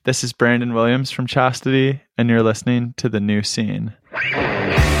This is Brandon Williams from Chastity, and you're listening to The New Scene.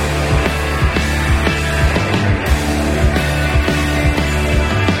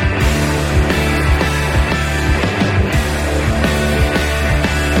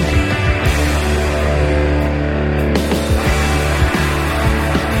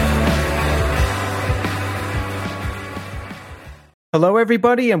 Hello,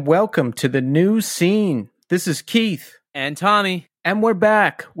 everybody, and welcome to The New Scene. This is Keith. And Tommy. And we're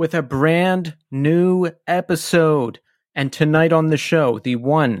back with a brand new episode. And tonight on the show, the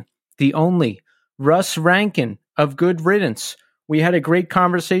one, the only, Russ Rankin of Good Riddance. We had a great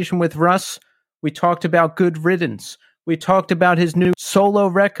conversation with Russ. We talked about Good Riddance. We talked about his new solo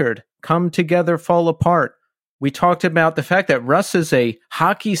record, Come Together, Fall Apart. We talked about the fact that Russ is a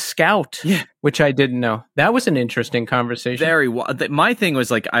hockey scout, which I didn't know. That was an interesting conversation. Very well. My thing was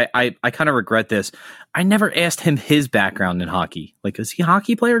like, I kind of regret this. I never asked him his background in hockey. Like, is he a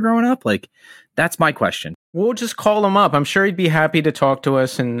hockey player growing up? Like, that's my question. We'll just call him up. I'm sure he'd be happy to talk to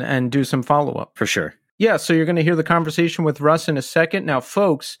us and do some follow-up. For sure. Yeah, so you're going to hear the conversation with Russ in a second. Now,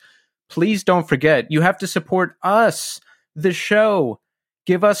 folks, please don't forget, you have to support us, the show.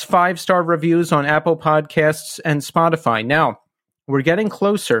 Give us 5-star reviews on Apple Podcasts and Spotify. Now, we're getting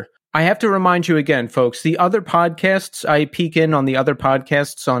closer. I have to remind you again, folks, the other podcasts, I peek in on the other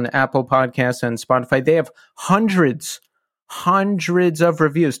podcasts on Apple Podcasts and Spotify. They have hundreds of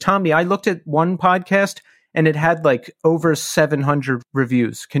reviews. Tommy, I looked at one podcast and it had like over 700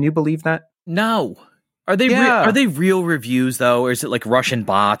 reviews. Can you believe that? No. Are they real reviews though, or is it like Russian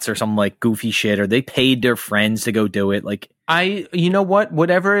bots or some like goofy shit? Or they paid their friends to go do it? Like, you know what?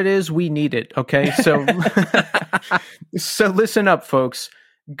 Whatever it is, we need it. Okay, so so listen up, folks.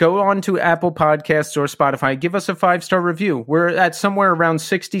 Go on to Apple Podcasts or Spotify. Give us a 5-star review. We're at somewhere around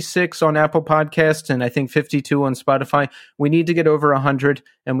 66 on Apple Podcasts and I think 52 on Spotify. We need to get over 100,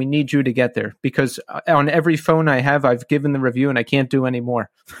 and we need you to get there because on every phone I have, I've given the review and I can't do any more.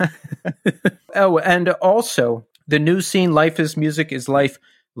 Oh, and also, the New Scene Life is Music is Life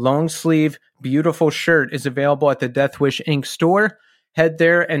long sleeve, beautiful shirt is available at the Death Wish Inc. store. Head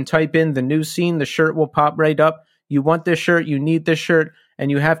there and type in The New Scene. The shirt will pop right up. You want this shirt, you need this shirt, and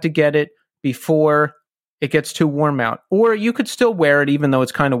you have to get it before it gets too warm out. Or you could still wear it even though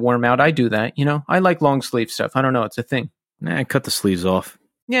it's kind of warm out. I do that, you know. I like long sleeve stuff. I don't know, it's a thing. Cut the sleeves off.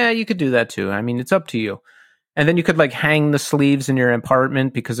 Yeah, you could do that too. I mean, it's up to you. And then you could like hang the sleeves in your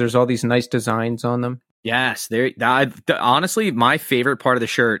apartment because there's all these nice designs on them. Yes, honestly, my favorite part of the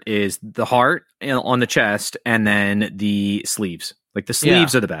shirt is the heart on the chest and then the sleeves. Like the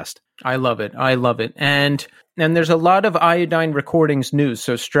sleeves are the best. I love it. And there's a lot of Iodine Recordings news,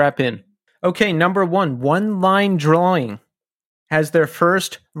 so strap in. Okay, number one Line Drawing has their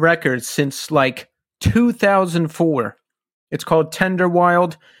first record since like 2004. It's called Tender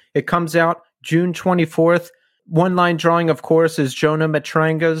Wild. It comes out June 24th. One Line Drawing, of course, is Jonah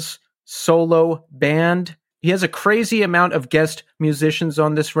Matranga's solo band. He has a crazy amount of guest musicians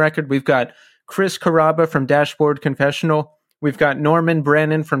on this record. We've got Chris Carrabba from Dashboard Confessional. We've got Norman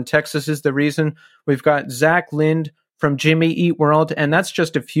Brennan from Texas Is the Reason. We've got Zach Lind from Jimmy Eat World. And that's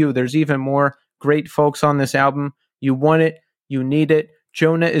just a few. There's even more great folks on this album. You want it. You need it.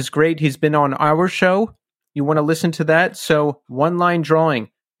 Jonah is great. He's been on our show. You want to listen to that? So One Line Drawing,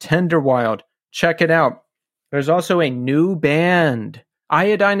 Tender Wild. Check it out. There's also a new band.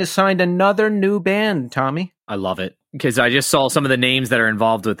 Iodine has signed another new band, Tommy. I love it because I just saw some of the names that are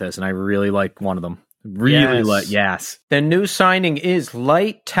involved with this and I really like one of them. Yes. The new signing is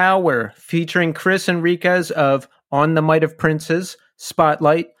Light Tower, featuring Chris Enriquez of On the Might of Princes,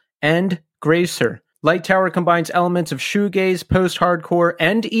 Spotlight, and Gracer. Light Tower combines elements of shoegaze, post-hardcore,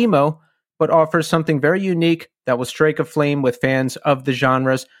 and emo, but offers something very unique that will strike a flame with fans of the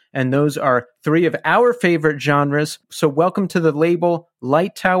genres. And those are 3 of our favorite genres. So welcome to the label,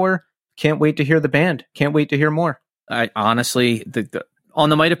 Light Tower. Can't wait to hear the band. Can't wait to hear more. I honestly, the On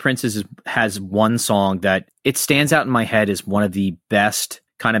the Might of Princes has one song that it stands out in my head as one of the best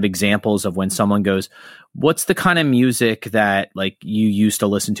kind of examples of when someone goes, what's the kind of music that like you used to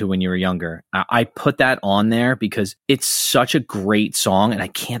listen to when you were younger? I put that on there because it's such a great song and I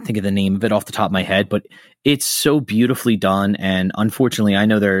can't think of the name of it off the top of my head, but it's so beautifully done. And unfortunately, I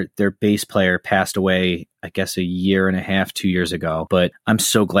know their bass player passed away, I guess 1.5 years, 2 years ago, but I'm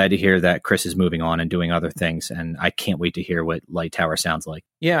so glad to hear that Chris is moving on and doing other things. And I can't wait to hear what Light Tower sounds like.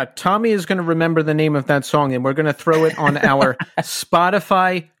 Yeah, Tommy is going to remember the name of that song and we're going to throw it on our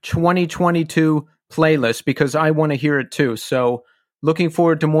Spotify 2022 playlist because I want to hear it too. So looking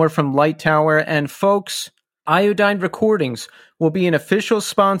forward to more from Light Tower. And folks, Iodine Recordings will be an official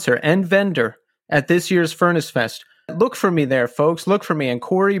sponsor and vendor at this year's Furnace Fest. Look for me there, folks. Look for me. And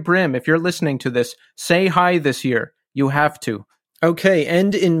Corey Brim, if you're listening to this, say hi this year. You have to. Okay,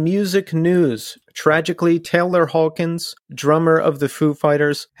 and in music news, tragically, Taylor Hawkins, drummer of the Foo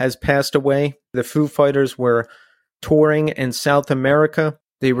Fighters, has passed away. The Foo Fighters were touring in South America.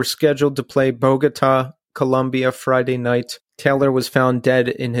 They were scheduled to play Bogota, Colombia, Friday night. Taylor was found dead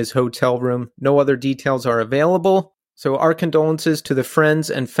in his hotel room. No other details are available. So our condolences to the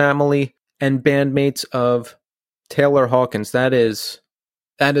friends and family and bandmates of Taylor Hawkins. That is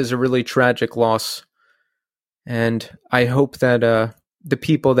a really tragic loss. And I hope that the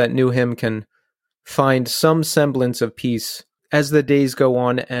people that knew him can find some semblance of peace as the days go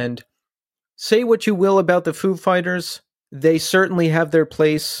on. And say what you will about the Foo Fighters, they certainly have their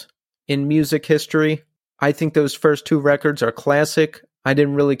place in music history. I think those first two records are classic. I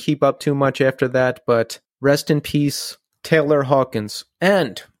didn't really keep up too much after that, but rest in peace, Taylor Hawkins.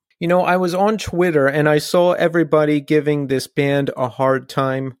 And, I was on Twitter and I saw everybody giving this band a hard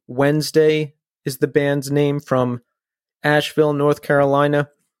time. Wednesday is the band's name, from Asheville, North Carolina.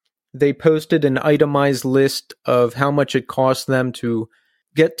 They posted an itemized list of how much it cost them to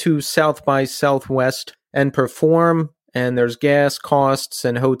get to South by Southwest and perform, and there's gas costs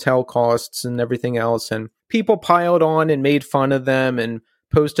and hotel costs and everything else, and people piled on and made fun of them and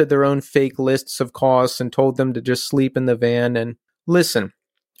posted their own fake lists of costs and told them to just sleep in the van. And listen,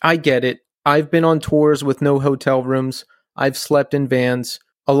 I get it. I've been on tours with no hotel rooms. I've slept in vans.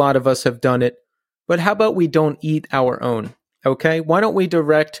 A lot of us have done it. But how about we don't eat our own, okay? Why don't we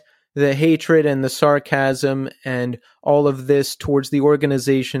direct the hatred and the sarcasm and all of this towards the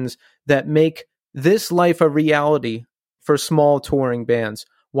organizations that make this life a reality for small touring bands?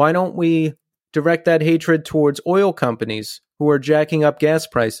 Why don't we direct that hatred towards oil companies who are jacking up gas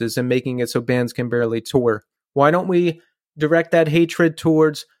prices and making it so bands can barely tour? Why don't we direct that hatred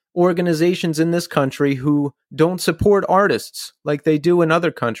towards organizations in this country who don't support artists like they do in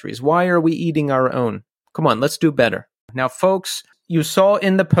other countries? Why are we eating our own? Come on, let's do better. Now, folks, you saw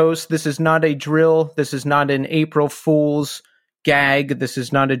in the post, this is not a drill. This is not an April Fool's gag. This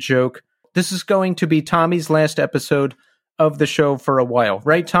is not a joke. This is going to be Tommy's last episode of the show for a while.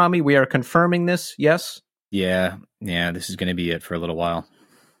 Right, Tommy? We are confirming this, yes? Yeah, this is going to be it for a little while.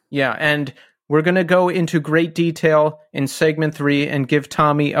 Yeah, and we're going to go into great detail in segment 3 and give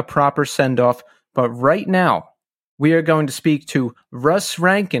Tommy a proper send-off. But right now, we are going to speak to Russ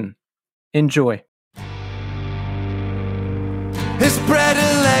Rankin. Enjoy. His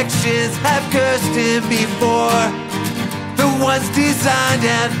predilections have cursed him before. The ones designed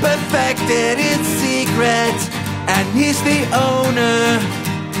and perfected in secret. And he's the owner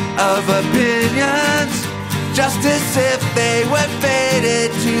of opinions, just as if they were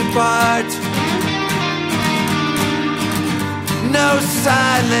fated to part. No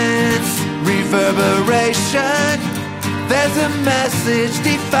silence, reverberation. There's a message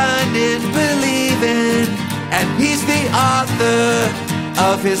defined in believing. And he's the author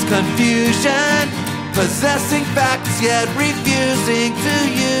of his confusion, possessing facts yet refusing to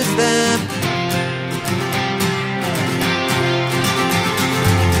use them.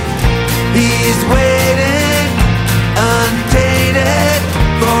 He's waiting, undated,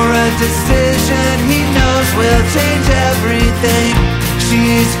 for a decision he knows will change everything.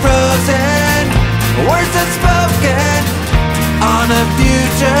 She's frozen, words unspoken, on a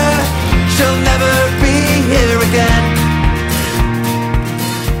future she'll never be here again.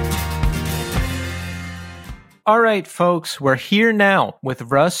 All right, folks, we're here now with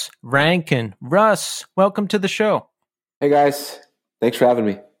Russ Rankin. Russ, welcome to the show. Hey, guys. Thanks for having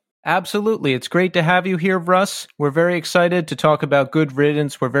me. Absolutely. It's great to have you here, Russ. We're very excited to talk about Good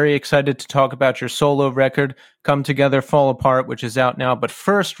Riddance. We're very excited to talk about your solo record, Come Together, Fall Apart, which is out now. But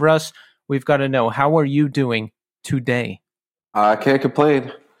first, Russ, we've got to know, how are you doing today? I can't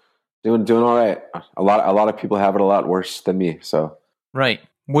complain. Doing all right. A lot of people have it a lot worse than me. So right.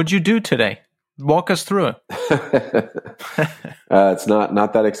 What'd you do today? Walk us through it. It's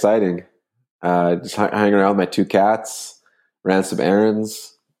not that exciting. Just hanging around with my 2 cats, ran some errands.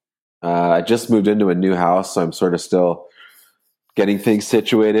 I just moved into a new house, so I'm sort of still getting things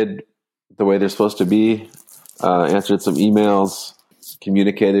situated the way they're supposed to be. Answered some emails,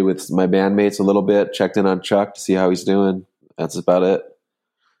 communicated with my bandmates a little bit, checked in on Chuck to see how he's doing. That's about it.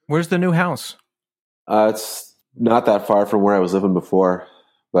 Where's the new house? It's not that far from where I was living before,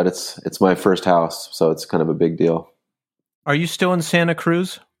 but it's my first house, so it's kind of a big deal. Are you still in Santa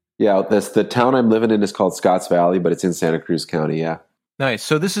Cruz? Yeah, the town I'm living in is called Scotts Valley, but it's in Santa Cruz County, yeah. Nice.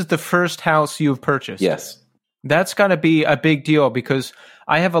 So this is the first house you've purchased? Yes. That's got to be a big deal, because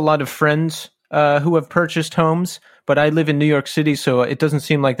I have a lot of friends who have purchased homes, but I live in New York City, so it doesn't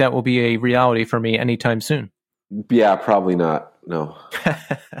seem like that will be a reality for me anytime soon. Yeah, probably not. No.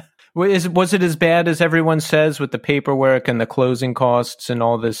 Was it as bad as everyone says with the paperwork and the closing costs and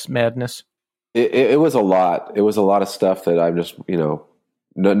all this madness? It was a lot. It was a lot of stuff that I'm just,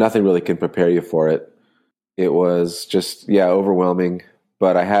 nothing really can prepare you for it. It was just, overwhelming.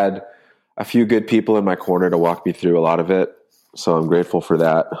 But I had a few good people in my corner to walk me through a lot of it. So I'm grateful for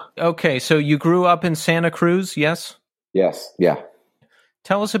that. Okay, so you grew up in Santa Cruz, yes? Yes, yeah.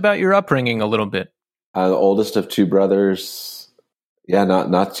 Tell us about your upbringing a little bit. The oldest of two brothers. Yeah,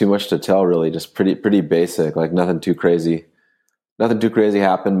 not too much to tell really. Just pretty basic. Like nothing too crazy. Nothing too crazy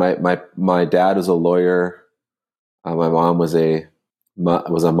happened. My dad was a lawyer. My mom was a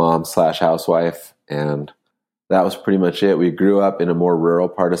mom/housewife, and that was pretty much it. We grew up in a more rural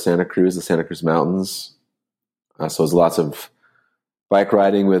part of Santa Cruz, the Santa Cruz Mountains. So it was lots of bike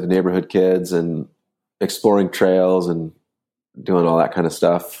riding with neighborhood kids and exploring trails and doing all that kind of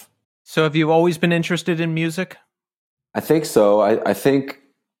stuff. So have you always been interested in music? I think so. I think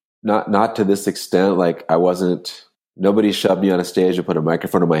not to this extent. Like nobody shoved me on a stage and put a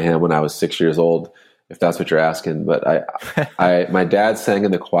microphone in my hand when I was 6 years old, if that's what you're asking. But my dad sang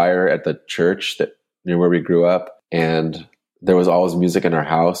in the choir at the church that near where we grew up, and there was always music in our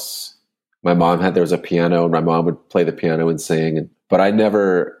house. There was a piano, and my mom would play the piano and sing. But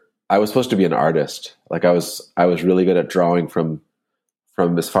I was supposed to be an artist. Like I was really good at drawing from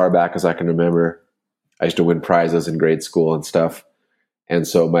as far back as I can remember. I used to win prizes in grade school and stuff. And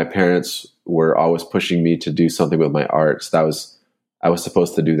so my parents were always pushing me to do something with my art. So I was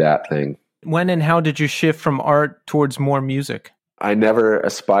supposed to do that thing. When and how did you shift from art towards more music? I never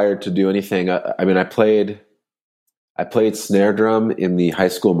aspired to do anything. I played snare drum in the high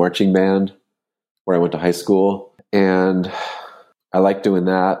school marching band where I went to high school, and I liked doing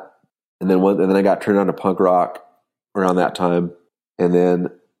that. And then I got turned on to punk rock around that time. And then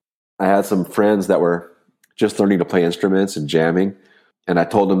I had some friends that were just learning to play instruments and jamming. And I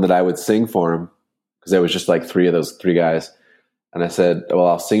told them that I would sing for them because there was just like three guys. And I said, well,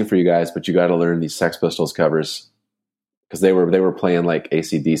 I'll sing for you guys, but you got to learn these Sex Pistols covers because they were playing like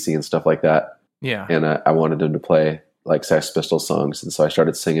AC/DC and stuff like that. Yeah. And I wanted them to play like Sex Pistols songs. And so I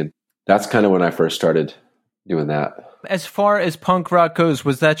started singing. That's kind of when I first started doing that. As far as punk rock goes,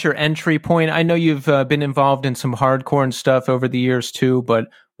 was that your entry point? I know you've been involved in some hardcore and stuff over the years too, but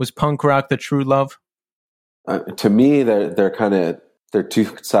was punk rock the true love? To me, they're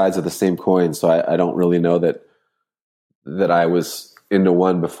two sides of the same coin. So I don't really know that I was into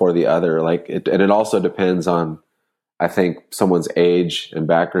one before the other. And it also depends on, I think, someone's age and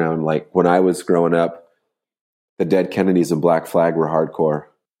background. Like when I was growing up, the Dead Kennedys and Black Flag were hardcore.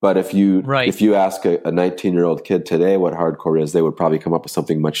 But if you ask a 19-year-old kid today what hardcore is, they would probably come up with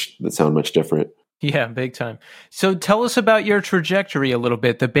something that sound much different. Yeah, big time. So tell us about your trajectory a little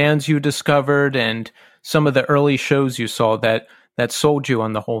bit, the bands you discovered and some of the early shows you saw that sold you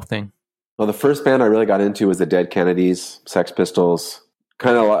on the whole thing. Well, the first band I really got into was the Dead Kennedys, Sex Pistols,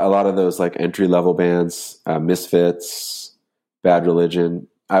 kind of a lot of those like entry-level bands, Misfits, Bad Religion.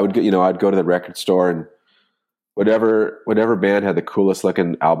 I'd go to the record store, and whatever band had the coolest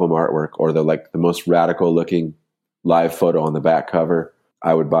looking album artwork or the most radical looking live photo on the back cover,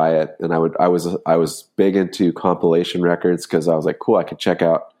 I would buy it. And I was big into compilation records because I was like, cool, I could check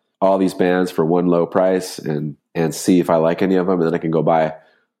out all these bands for one low price and see if I like any of them, and then I can go buy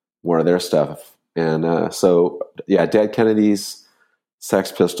more of their stuff. And Dead Kennedys,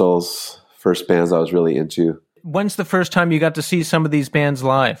 Sex Pistols, first bands I was really into. When's the first time you got to see some of these bands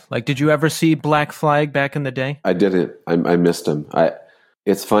live? Like, did you ever see Black Flag back in the day? I didn't. I missed them.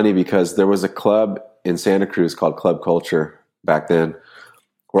 It's funny because there was a club in Santa Cruz called Club Culture back then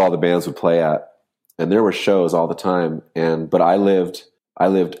where all the bands would play at. And there were shows all the time. But I lived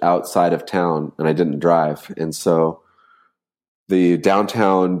outside of town and I didn't drive. And so the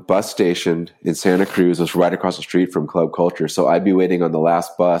downtown bus station in Santa Cruz was right across the street from Club Culture. So I'd be waiting on the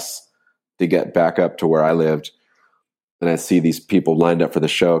last bus to get back up to where I lived. And I'd see these people lined up for the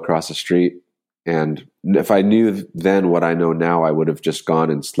show across the street. And if I knew then what I know now, I would have just gone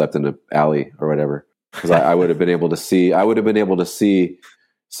and slept in an alley or whatever. Because I would have been able to see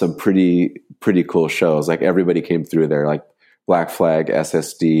some pretty cool shows. Like everybody came through there, like Black Flag,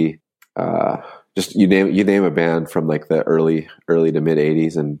 SSD, just you name a band from like the early to mid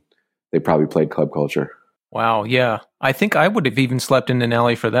 80s, and they probably played Club Culture. Wow, yeah. I think I would have even slept in an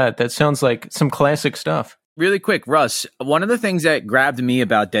alley for that. That sounds like some classic stuff. Really quick, Russ, one of the things that grabbed me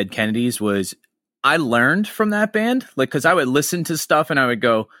about Dead Kennedys was I learned from that band, like, because I would listen to stuff and I would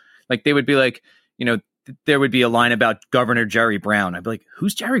go, like, they would be like, there would be a line about Governor Jerry Brown. I'd be like,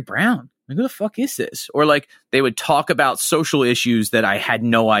 who's Jerry Brown? Like, who the fuck is this? Or like they would talk about social issues that I had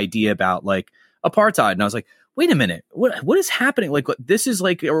no idea about, like apartheid. And I was like, wait a minute, what is happening? Like, this is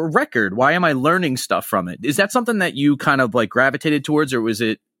like a record. Why am I learning stuff from it? Is that something that you kind of like gravitated towards, or was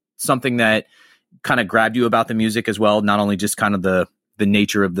it something that kind of grabbed you about the music as well? Not only just kind of the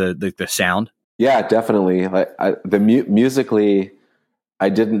nature of the sound. Yeah, definitely. Like musically, I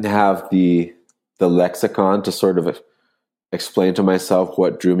didn't have the lexicon to sort of explain to myself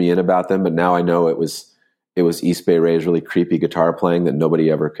what drew me in about them, but now I know it was East Bay Ray's really creepy guitar playing that nobody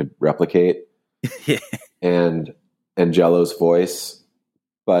ever could replicate. Yeah. And Jello's voice.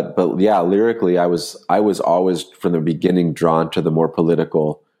 But yeah, lyrically I was always from the beginning drawn to the more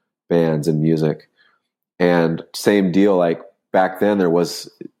political bands and music. And same deal, like back then there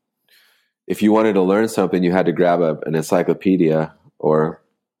was, if you wanted to learn something, you had to grab an encyclopedia or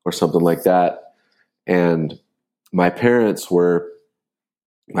something like that. And my parents were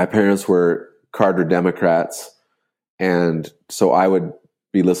Carter Democrats. And so I would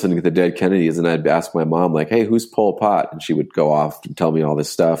be listening to the Dead Kennedys, and I'd ask my mom, like, hey, who's Pol Pot? And she would go off and tell me all this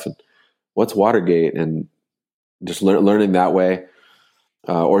stuff. And what's Watergate? And just learning that way.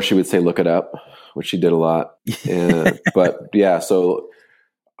 Or she would say, look it up, which she did a lot. But yeah, so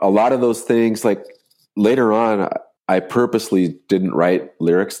a lot of those things, like later on, I purposely didn't write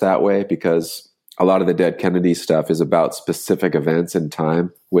lyrics that way because a lot of the Dead Kennedy stuff is about specific events in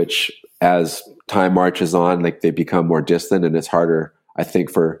time, which as time marches on, like they become more distant, and it's harder, I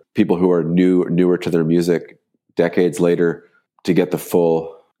think, for people who are newer to their music decades later to get the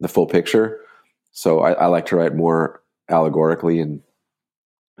full picture. So I like to write more allegorically and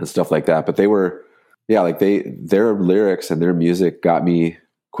stuff like that. But they were, yeah, like their lyrics and their music got me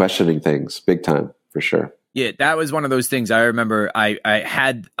questioning things big time, for sure. Yeah, that was one of those things. I remember I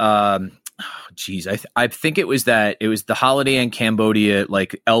had I think it was the Holiday in Cambodia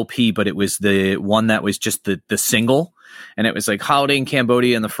like LP, but it was the one that was just the single, and it was like Holiday in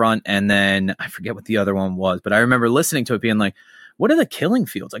Cambodia in the front, and then I forget what the other one was, but I remember listening to it being like, what are the killing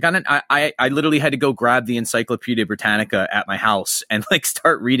fields? Like I literally had to go grab the Encyclopedia Britannica at my house and like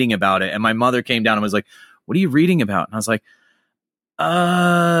start reading about it. And my mother came down and was like, what are you reading about? And I was like,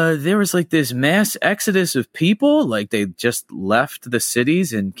 there was like this mass exodus of people, like they just left the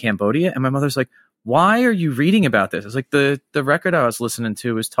cities in Cambodia. And my mother's like, why are you reading about this? It's like the record I was listening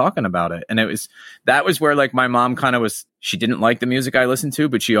to was talking about it. And that was where like my mom kind of was, she didn't like the music I listened to,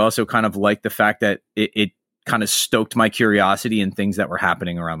 but she also kind of liked the fact that it kind of stoked my curiosity and things that were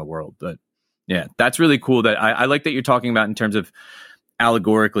happening around the world. But yeah, that's really cool that I like that you're talking about in terms of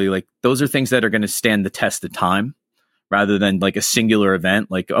allegorically, like those are things that are going to stand the test of time rather than like a singular event.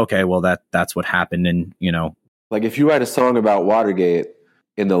 Like, okay, well that's what happened. And like if you write a song about Watergate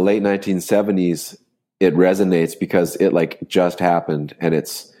in the late 1970s, it resonates because it like just happened and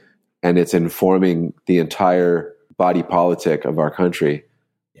it's informing the entire body politic of our country.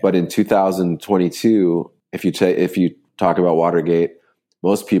 Yeah. But in 2022, if you talk about Watergate,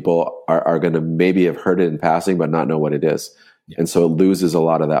 most people are going to maybe have heard it in passing, but not know what it is. Yeah. And so it loses a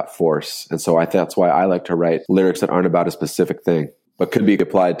lot of that force. And so that's why I like to write lyrics that aren't about a specific thing, but could be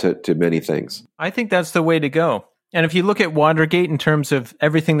applied to many things. I think that's the way to go. And if you look at Watergate in terms of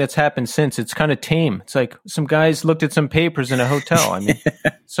everything that's happened since, it's kind of tame. It's like some guys looked at some papers in a hotel. I mean,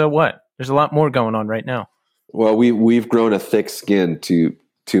 so what? There's a lot more going on right now. Well, we've grown a thick skin to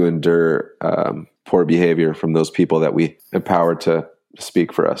endure poor behavior from those people that we empowered to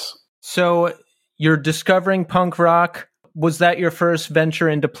speak for us. So you're discovering punk rock. Was that your first venture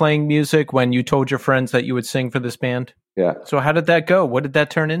into playing music when you told your friends that you would sing for this band? Yeah. So how did that go? What did that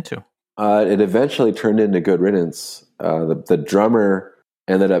turn into? It eventually turned into Good Riddance. The drummer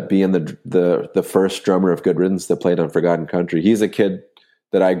ended up being the first drummer of Good Riddance that played on Forgotten Country. He's a kid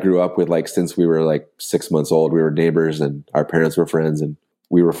that I grew up with, like since we were like 6 months old. We were neighbors and our parents were friends, and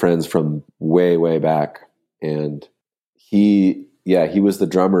we were friends from way, way back. And he was the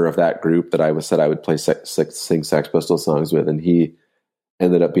drummer of that group that I would play sing Sex Pistols songs with, and he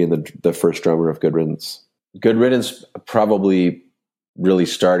ended up being the first drummer of Good Riddance. Good Riddance probably really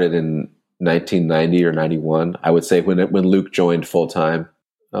started in 1990 or 91. I would say when Luke joined full time.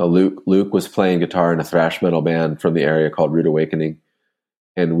 Luke was playing guitar in a thrash metal band from the area called Rude Awakening,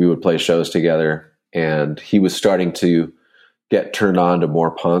 and we would play shows together. And he was starting to get turned on to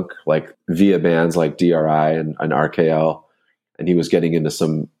more punk, like via bands like DRI and RKL. And he was getting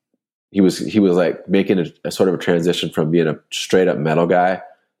into he was like making a sort of a transition from being a straight up metal guy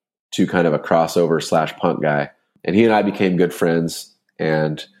to kind of a crossover / punk guy. And he and I became good friends.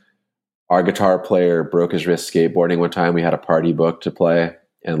 And our guitar player broke his wrist skateboarding one time. We had a party booked to play,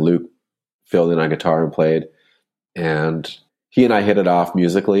 and Luke filled in on guitar and played. And he and I hit it off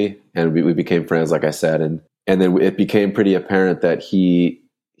musically, and we became friends, like I said. And then it became pretty apparent that he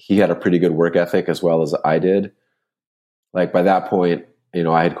he had a pretty good work ethic as well as I did. Like by that point,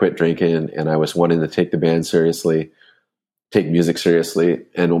 I had quit drinking and I was wanting to take the band seriously, take music seriously.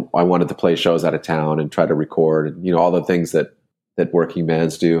 And I wanted to play shows out of town and try to record and, all the things that working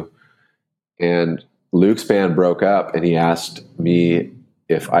bands do. And Luke's band broke up and he asked me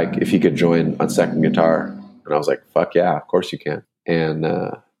if he could join on second guitar. And I was like, fuck yeah, of course you can. And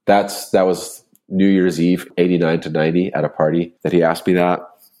that was New Year's Eve, 89 to 90 at a party that he asked me that.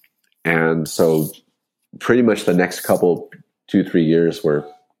 And so pretty much the next couple 2-3 years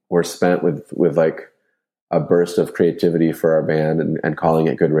were spent with like a burst of creativity for our band and calling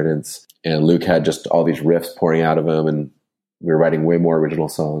it Good Riddance. And Luke had just all these riffs pouring out of him, and we were writing way more original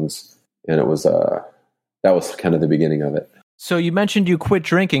songs. And it was that was kind of the beginning of it. So you mentioned you quit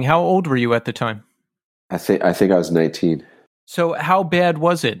drinking. How old were you at the time? I think I was 19. So how bad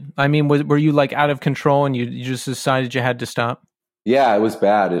was it? I mean, were you like out of control and you just decided you had to stop? Yeah, it was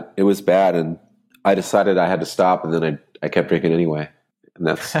bad. It was bad, and I decided I had to stop, and then I kept drinking anyway. And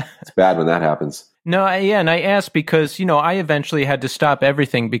it's bad when that happens. No, and I asked because, I eventually had to stop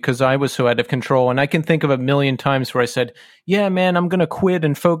everything because I was so out of control. And I can think of a million times where I said, yeah, man, I'm going to quit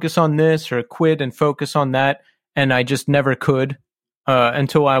and focus on this or quit and focus on that. And I just never could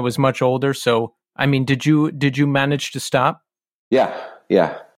until I was much older. So, I mean, did you manage to stop?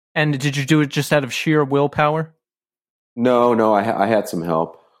 Yeah. And did you do it just out of sheer willpower? No, I had some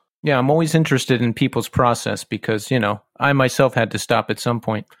help. Yeah, I'm always interested in people's process because, I myself had to stop at some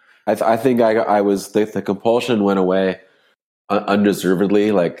point. I think I was, the compulsion went away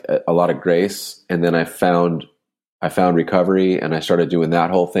undeservedly, like a lot of grace. And then I found recovery, and I started doing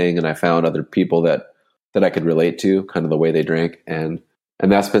that whole thing. And I found other people that I could relate to, kind of the way they drink. And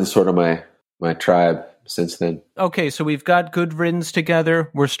that's been sort of my tribe since then. Okay, so we've got Good Riddance together.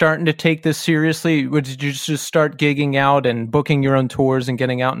 We're starting to take this seriously. Did you just start gigging out and booking your own tours and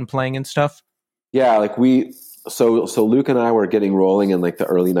getting out and playing and stuff? Yeah, like so Luke and I were getting rolling in like the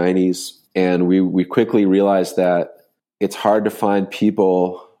early 90s, and we quickly realized that it's hard to find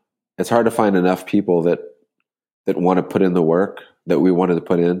enough people that want to put in the work that we wanted to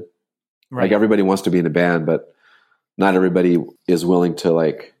put in. Right. Like everybody wants to be in a band, but not everybody is willing to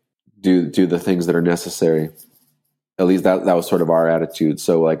like do the things that are necessary. At least that was sort of our attitude.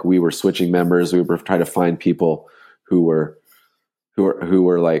 So like we were switching members. We were trying to find people who were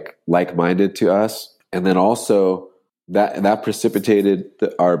like-minded to us. And then also that precipitated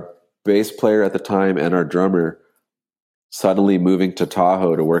our bass player at the time and our drummer suddenly moving to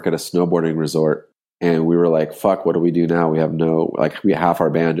Tahoe to work at a snowboarding resort. And we were like, fuck, what do we do now? We have half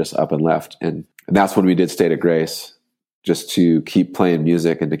our band just up and left. And that's when we did State of Grace, just to keep playing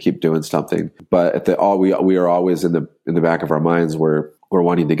music and to keep doing something. But we are always in the back of our minds, we're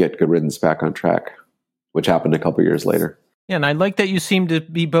wanting to get Good Riddance back on track, which happened a couple years later. Yeah, and I like that you seem to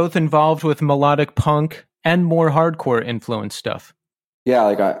be both involved with melodic punk and more hardcore influence stuff. Yeah,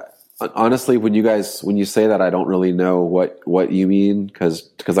 like honestly, when you say that, I don't really know what you mean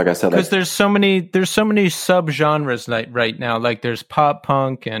because like I said, because there's so many subgenres right now. Like there's pop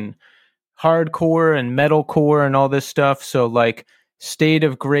punk and hardcore and metalcore and all this stuff. So like State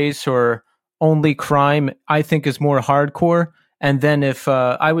of Grace or Only Crime, I think is more hardcore. And then if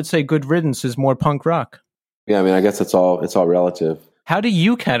I would say Good Riddance is more punk rock. Yeah, I mean, I guess it's all relative. How do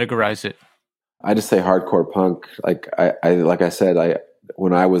you categorize it? I just say hardcore punk. Like I said,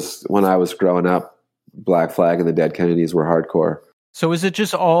 when I was growing up, Black Flag and the Dead Kennedys were hardcore. So is it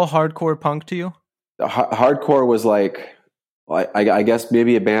just all hardcore punk to you? Hardcore was like I guess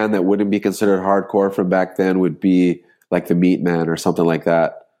maybe a band that wouldn't be considered hardcore from back then would be like the Meatmen or something like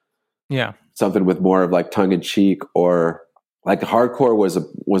that. Yeah, something with more of like tongue in cheek, or like hardcore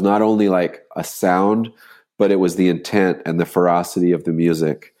was not only like a sound, but it was the intent and the ferocity of the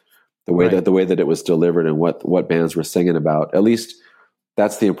music, the way that it was delivered and what bands were singing about. At least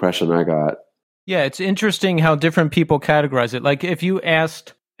that's the impression I got. Yeah, it's interesting how different people categorize it. Like if you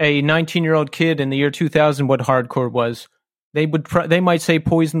asked a 19-year-old kid in the year 2000 what hardcore was, they might say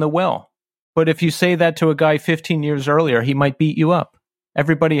Poison the Well. But if you say that to a guy 15 years earlier, he might beat you up.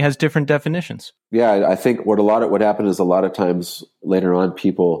 Everybody has different definitions. Yeah, I think what happened is a lot of times later on,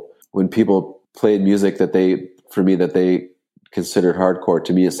 when people played music that they considered hardcore,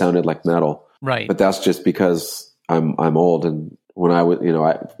 to me it sounded like metal. Right. But that's just because I'm old, and when I would,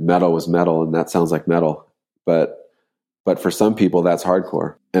 metal was metal, and that sounds like metal. But for some people, that's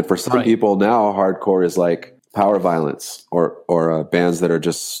hardcore, and for some people now, hardcore is like power violence or bands that are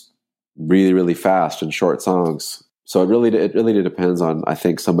just really, really fast and short songs. So it really depends on, I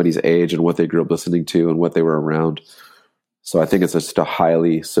think, somebody's age and what they grew up listening to and what they were around. So I think it's just a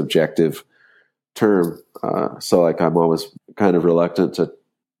highly subjective term. So like I'm always kind of reluctant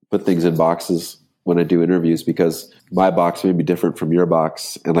put things in boxes when I do interviews, because my box may be different from your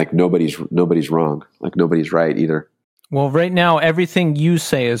box, and like nobody's wrong, like nobody's right either. Well, right now everything you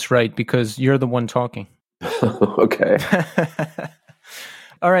say is right because you're the one talking. Okay.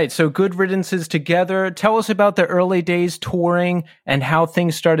 All right, so Good Riddance is together. Tell us about the early days touring and how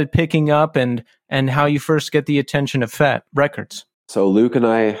things started picking up, and how you first get the attention of Fat Records. So Luke and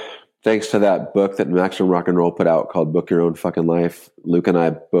I, thanks to that book that Maximum Rock and Roll put out called Book Your Own Fucking Life, Luke and I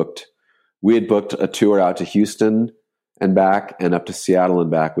had booked a tour out to Houston and back, and up to Seattle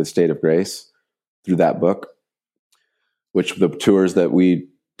and back with State of Grace through that book, which the tours that we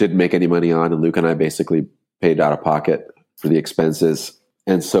didn't make any money on, and Luke and I basically paid out of pocket for the expenses.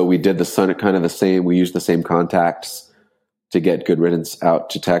 And so we did kind of the same. We used the same contacts to get Good Riddance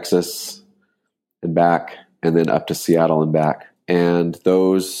out to Texas and back, and then up to Seattle and back. And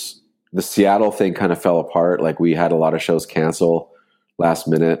the Seattle thing kind of fell apart. Like, we had a lot of shows cancel last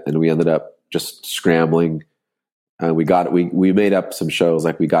minute, and we ended up just scrambling. We made up some shows,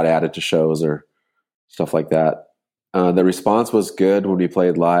 like we got added to shows or stuff like that. The response was good when we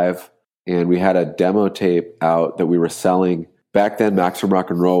played live, and we had a demo tape out that we were selling. Back then, Maximum Rock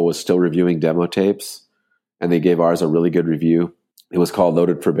and Roll was still reviewing demo tapes, and they gave ours a really good review. It was called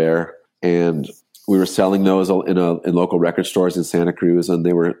Loaded for Bear, and we were selling those in local record stores in Santa Cruz, and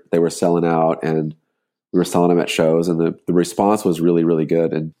they were selling out, and we were selling them at shows, and the response was really, really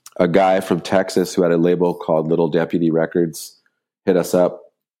good. And a guy from Texas who had a label called Little Deputy Records hit us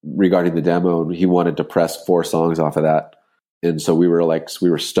up regarding the demo, and he wanted to press 4 songs off of that. And so we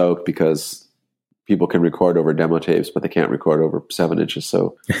were stoked, because people can record over demo tapes, but they can't record over 7 inches.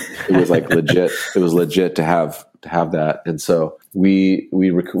 So it was like legit. It was legit to have that. And so we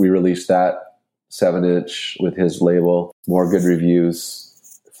released that 7-inch with his label, more good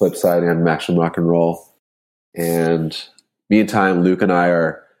reviews, Flipside and Maximum Rock and Roll. And meantime, Luke and I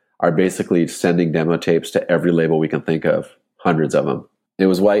are basically sending demo tapes to every label we can think of, hundreds of them. It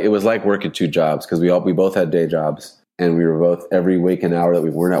was like working 2 jobs, because we both had day jobs, and we were both, every waking hour that we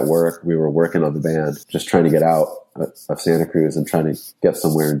weren't at work, we were working on the band, just trying to get out of Santa Cruz and trying to get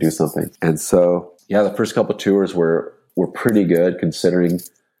somewhere and do something. And so, yeah, the first couple of tours were pretty good, considering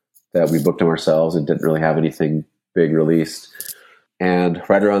that we booked them ourselves and didn't really have anything big released. And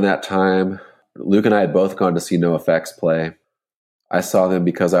right around that time, Luke and I had both gone to see NoFX play. I saw them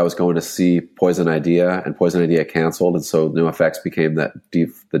because I was going to see Poison Idea, and Poison Idea canceled, and so NoFX became the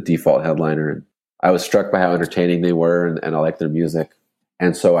default headliner. And I was struck by how entertaining they were, and I liked their music.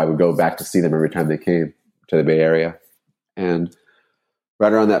 And so I would go back to see them every time they came to the Bay Area. And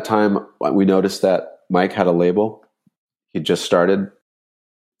right around that time, we noticed that Mike had a label. He just started,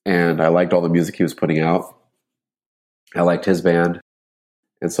 and I liked all the music he was putting out. I liked his band.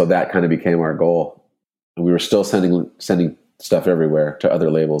 And so that kind of became our goal. And we were still sending stuff everywhere to other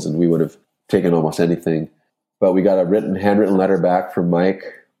labels, and we would have taken almost anything. But we got a handwritten letter back from Mike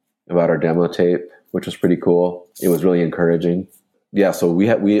about our demo tape, which was pretty cool. It was really encouraging. Yeah, so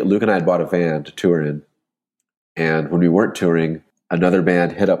Luke and I had bought a van to tour in. And when we weren't touring, another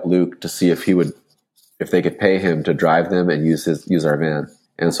band hit up Luke to see if they could pay him to drive them and use our van.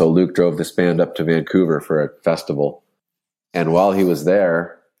 And so Luke drove this band up to Vancouver for a festival. And while he was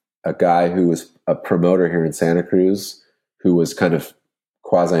there, a guy who was a promoter here in Santa Cruz, who was kind of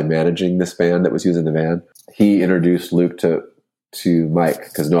quasi-managing this band that was using the van, he introduced Luke to Mike,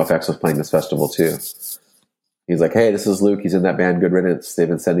 because NoFX was playing this festival too. He's like, "Hey, this is Luke. He's in that band Good Riddance. They've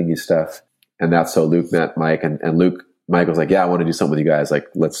been sending you stuff." And that's so Luke met Mike, and Mike was like, "Yeah, I want to do something with you guys. Like,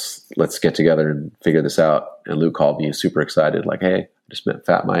 let's get together and figure this out." And Luke called me super excited, like, "Hey, I just met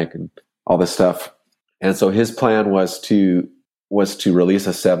Fat Mike," and all this stuff. And so his plan was to release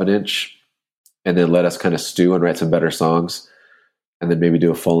a 7-inch and then let us kind of stew and write some better songs, and then maybe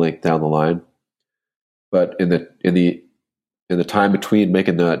do a full length down the line. But in the time between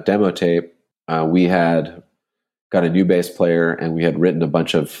making the demo tape, we had got a new bass player, and we had written a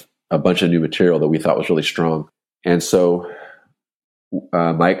bunch of new material that we thought was really strong. And so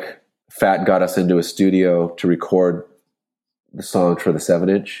Mike Fat got us into a studio to record the songs for the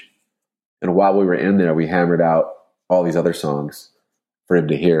 7-inch. And while we were in there, we hammered out all these other songs for him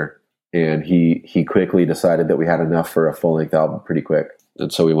to hear. And he quickly decided that we had enough for a full-length album pretty quick.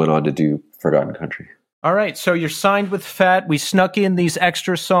 And so we went on to do Forgotten Country. All right, so you're signed with Fat. We snuck in these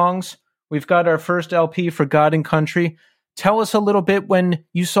extra songs. We've got our first LP, Forgotten Country. Tell us a little bit when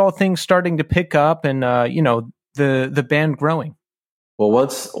you saw things starting to pick up and, the band growing. Well,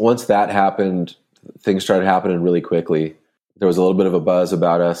 once that happened, things started happening really quickly. There was a little bit of a buzz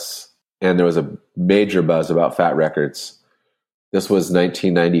about us, and there was a major buzz about Fat Records. This was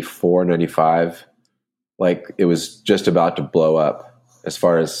 1994, 95. Like, it was just about to blow up. as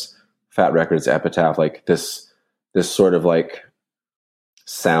far as Fat Records Epitaph, like this sort of like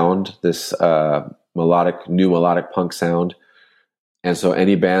sound, this new melodic punk sound. And so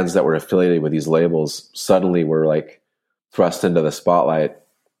any bands that were affiliated with these labels suddenly were like thrust into the spotlight.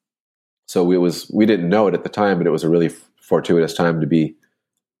 So we didn't know it at the time, but it was a really fortuitous time to be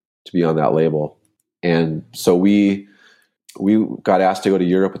on that label. And so we got asked to go to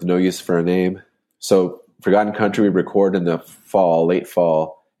Europe with No Use for a Name. So Forgotten Country we record in the fall, late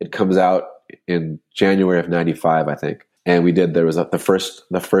fall. It comes out in January of '95, I think. And there was the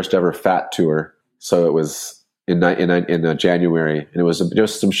first ever Fat tour. So it was in January, and it was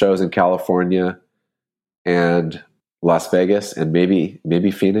just some shows in California and Las Vegas and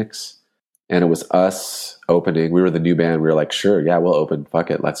maybe Phoenix. And it was us opening. We were the new band. We were like, sure, yeah, we'll open. Fuck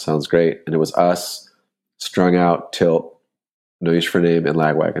it, that sounds great. And it was us, Strung Out, Tilt, No Use for a Name, and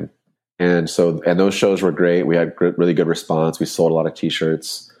Lagwagon. And those shows were great. We had really good response. We sold a lot of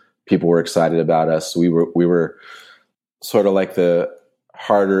T-shirts. People were excited about us. We were sort of like the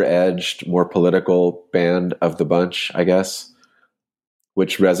harder edged, more political band of the bunch, I guess,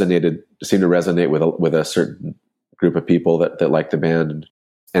 which seemed to resonate with a certain group of people that liked the band.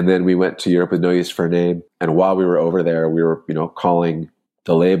 And then we went to Europe with No Use for a Name. And while we were over there, we were, calling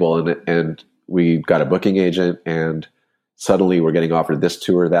the label, and we got a booking agent, and suddenly we're getting offered this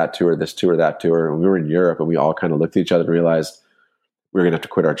tour, that tour, this tour, that tour. And we were in Europe, and we all kind of looked at each other and realized we were going to have to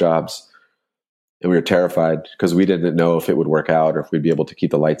quit our jobs. And we were terrified because we didn't know if it would work out, or if we'd be able to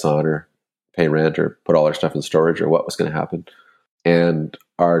keep the lights on, or pay rent, or put all our stuff in storage, or what was going to happen. And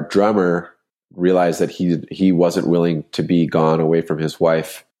our drummer realized that he wasn't willing to be gone away from his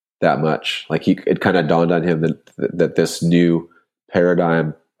wife that much. Like it kind of dawned on him that this new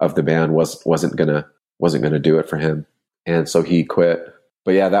paradigm of the band wasn't gonna do it for him. And so he quit.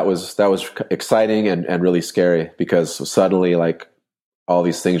 But yeah, that was exciting and really scary, because suddenly like all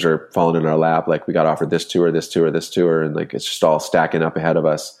these things are falling in our lap. Like we got offered this tour, this tour, this tour, and like it's just all stacking up ahead of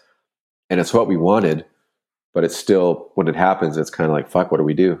us. And it's what we wanted, but it's still, when it happens, it's kind of like, fuck, what do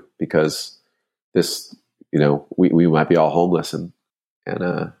we do? Because this, we might be all homeless, and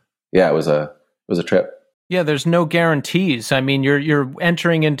yeah, it was a trip. Yeah, there's no guarantees. I mean, you're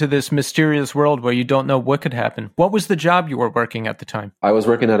entering into this mysterious world where you don't know what could happen. What was the job you were working at the time? I was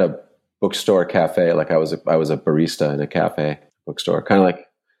working at a bookstore cafe. Like I was a barista in a cafe bookstore. Kind of like,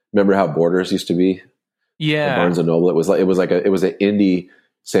 remember how Borders used to be? Yeah, Barnes and Noble. It was an indie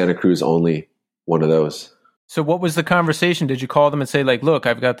Santa Cruz only one of those. So what was the conversation? Did you call them and say like, look,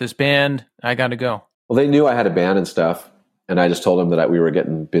 I've got this band, I got to go? Well, they knew I had a band and stuff, and I just told them that we were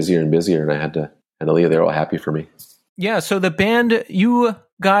getting busier and busier, and I had to leave. They were all happy for me. Yeah, so the band, you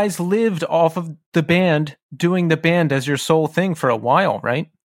guys lived off of the band, doing the band as your sole thing for a while, right?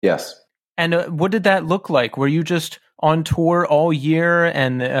 Yes. And what did that look like? Were you just on tour all year,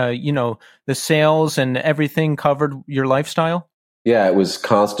 and the sales and everything covered your lifestyle? Yeah, it was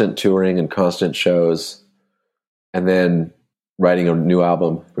constant touring and constant shows, and then writing a new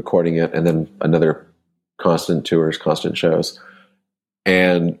album, recording it, and then another constant tours, constant shows.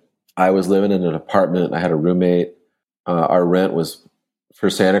 And I was living in an apartment. I had a roommate. Our rent was, for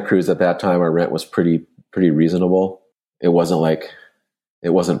Santa Cruz at that time, our rent was pretty reasonable. It wasn't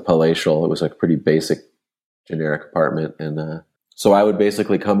palatial. It was like pretty basic, generic apartment. And so I would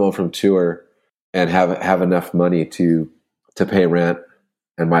basically come home from tour and have enough money to pay rent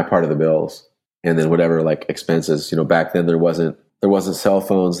and my part of the bills, and then whatever like expenses. Back then there wasn't cell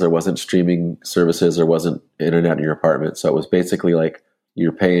phones, there wasn't streaming services, there wasn't internet in your apartment. So it was basically like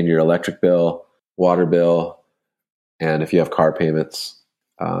you're paying your electric bill, water bill, and if you have car payments.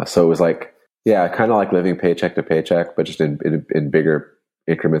 So it was like, yeah, kind of like living paycheck to paycheck, but just in bigger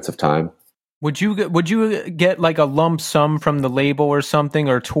increments of time. Would you get like a lump sum from the label or something,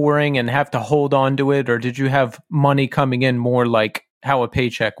 or touring and have to hold on to it? Or did you have money coming in more like how a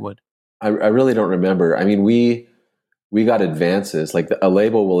paycheck would? I really don't remember. I mean, we got advances. Like a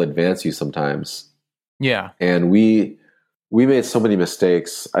label will advance you sometimes. Yeah. And we made so many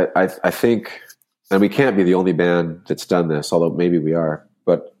mistakes. I think, and we can't be the only band that's done this, although maybe we are,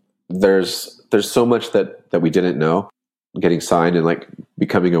 but there's so much that we didn't know. Getting signed and like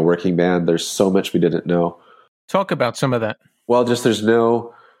becoming a working band, there's so much we didn't know. Talk about some of that. Well, just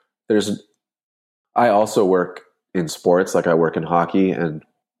I also work in sports, like I work in hockey, and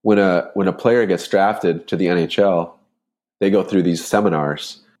when a player gets drafted to the NHL, they go through these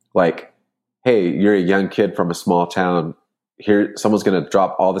seminars like, hey, you're a young kid from a small town. Here, someone's going to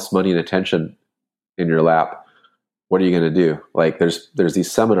drop all this money and attention in your lap. What are you going to do? Like, there's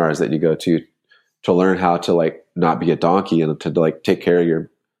these seminars that you go to learn how to like not be a donkey and to like take care of your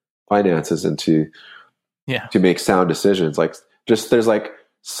finances and to make sound decisions. Like just there's like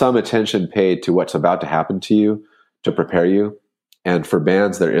some attention paid to what's about to happen to you to prepare you. And for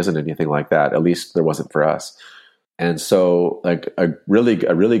bands, there isn't anything like that. At least there wasn't for us. And so like a really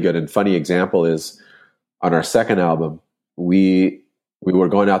good and funny example is on our second album, we were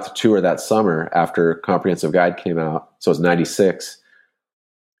going out to tour that summer after Comprehensive Guide came out. So it was 96.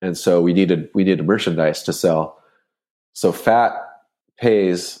 And so we needed merchandise to sell. So Fat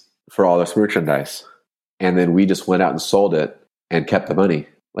pays for all this merchandise. And then we just went out and sold it and kept the money.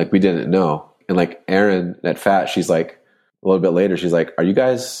 Like we didn't know. And like Erin at Fat, she's like, a little bit later, she's like, you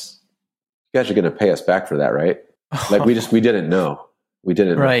guys are going to pay us back for that, right? Like we didn't know. We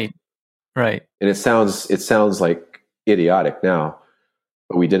didn't know. Right. And it sounds like idiotic now,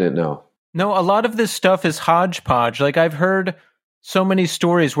 but we didn't know. No, a lot of this stuff is hodgepodge. Like I've heard so many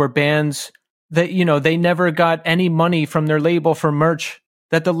stories where bands that, you know, they never got any money from their label for merch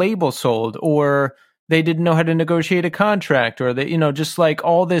that the label sold, or they didn't know how to negotiate a contract, or that, you know, just like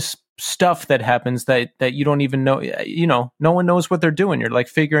all this stuff that happens that you don't even know, you know, no one knows what they're doing. You're like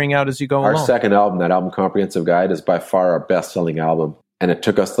figuring out as you go along. Our second album, that album Comprehensive Guide, is by far our best selling album. And it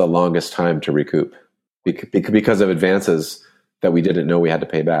took us the longest time to recoup because of advances that we didn't know we had to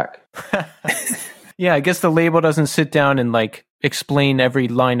pay back. Yeah, I guess the label doesn't sit down and like explain every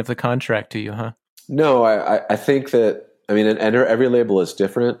line of the contract to you, huh? No, I think that, I mean, and every label is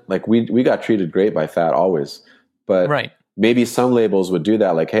different. Like we got treated great by Fat always, but right. Maybe some labels would do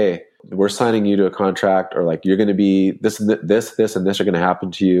that. Like, hey, we're signing you to a contract, or like, you're going to be this, and this are going to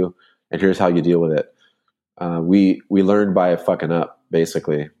happen to you. And here's how you deal with it. We learned by fucking up,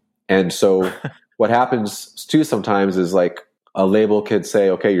 basically. And so what happens too sometimes is like a label could say,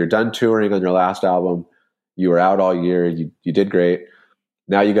 okay, you're done touring on your last album. You were out all year. You did great.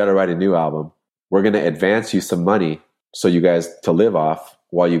 Now you got to write a new album. We're going to advance you some money so you guys to live off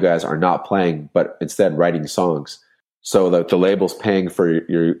while you guys are not playing, but instead writing songs. So the label's paying for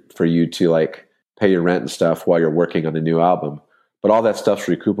you to like pay your rent and stuff while you're working on a new album. But all that stuff's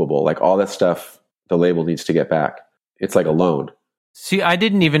recoupable. Like all that stuff the label needs to get back. It's like a loan. See, I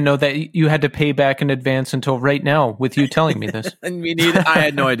didn't even know that you had to pay back in advance until right now with you telling me this. Me neither. I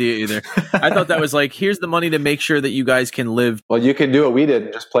had no idea either. I thought that was like, here's the money to make sure that you guys can live. Well, you can do what we did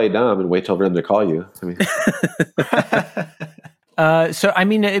and just play dumb and wait till them to call you. I mean. So, I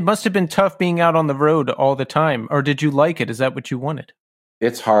mean, it must have been tough being out on the road all the time. Or did you like it? Is that what you wanted?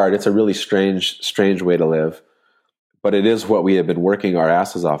 It's hard. It's a really strange way to live. But it is what we have been working our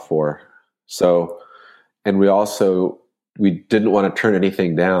asses off for. So, and we didn't want to turn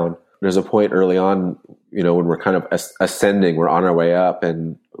anything down. There's a point early on, you know, when we're kind of ascending, we're on our way up,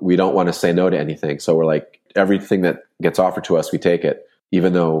 and we don't want to say no to anything. So we're like, everything that gets offered to us, we take it.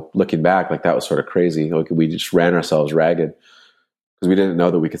 Even though looking back, like that was sort of crazy. Like we just ran ourselves ragged because we didn't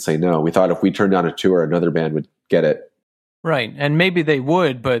know that we could say no. We thought if we turned down a tour, another band would get it. Right. And maybe they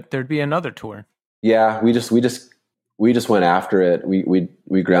would, but there'd be another tour. Yeah. We just went after it.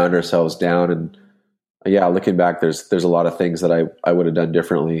 We ground ourselves down, and yeah, looking back, there's a lot of things that I would have done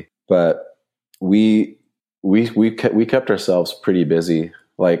differently, but we kept ourselves pretty busy,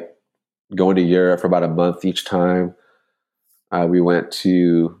 like going to Europe for about a month each time. We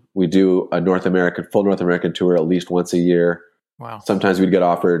do a full North American tour at least once a year. Wow. Sometimes we'd get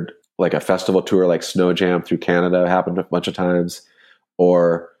offered like a festival tour, like Snow Jam through Canada happened a bunch of times,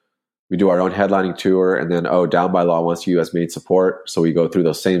 or we do our own headlining tour, and then, Down by Law wants US main support. So we go through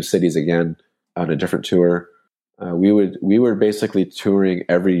those same cities again on a different tour. We were basically touring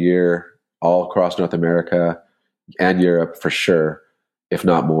every year all across North America and Europe for sure, if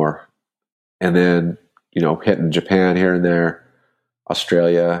not more. And then, you know, hitting Japan here and there,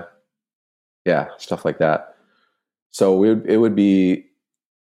 Australia, yeah, stuff like that. So it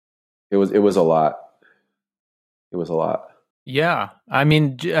was a lot. It was a lot. Yeah. I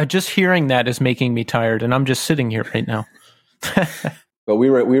mean, just hearing that is making me tired, and I'm just sitting here right now. But we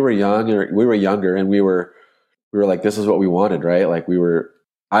were younger, and we were like, this is what we wanted, right? Like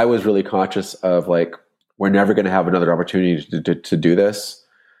I was really conscious of like, we're never going to have another opportunity to do this.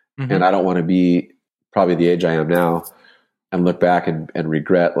 Mm-hmm. And I don't want to be probably the age I am now and look back and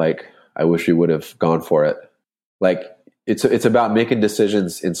regret, like, I wish we would have gone for it. Like it's about making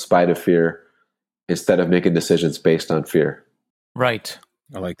decisions in spite of fear instead of making decisions based on fear. Right.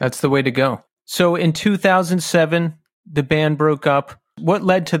 I like that. That's the way to go. So in 2007, the band broke up. What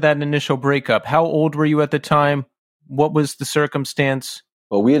led to that initial breakup? How old were you at the time? What was the circumstance?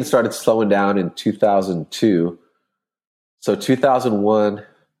 Well, we had started slowing down in 2002. So 2001,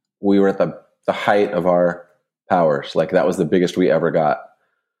 we were at the height of our powers. Like that was the biggest we ever got.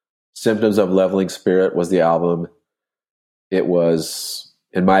 Symptoms of Leveling Spirit was the album. It was,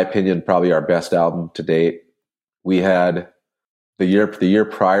 in my opinion, probably our best album to date. We had the year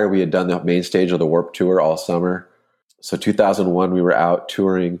prior, we had done the main stage of the Warped Tour all summer. So 2001, we were out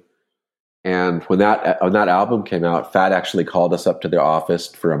touring. And when that album came out, Fat actually called us up to their office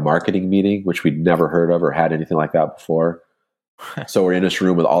for a marketing meeting, which we'd never heard of or had anything like that before. So we're in this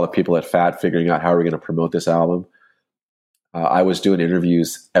room with all the people at Fat figuring out how we're going to promote this album. I was doing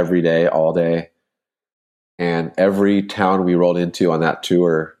interviews every day, all day. And every town we rolled into on that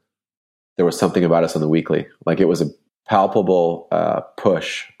tour, there was something about us on the weekly. Like it was a palpable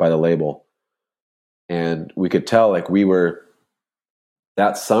push by the label. And we could tell like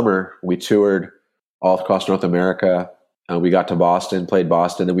that summer, we toured all across North America. We got to Boston, played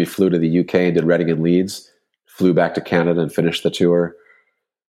Boston, then we flew to the UK and did Reading and Leeds, flew back to Canada and finished the tour.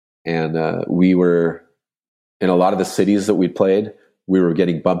 And we were, in a lot of the cities that we played, we were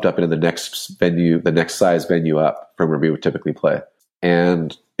getting bumped up into the next venue, the next size venue up from where we would typically play.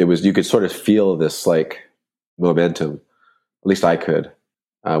 And it was, you could sort of feel this like momentum, at least I could,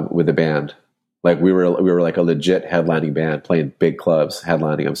 with the band. Like we were like a legit headlining band playing big clubs,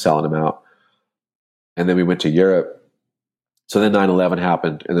 headlining them, selling them out. And then we went to Europe. So then 9/11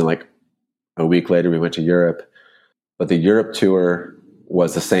 happened. And then like a week later, we went to Europe. But the Europe tour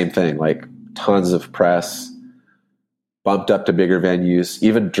was the same thing, like tons of press, bumped up to bigger venues,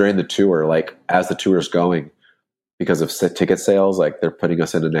 even during the tour, like as the tour is going, because of ticket sales, like they're putting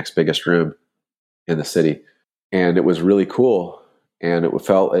us in the next biggest room in the city. And it was really cool. And it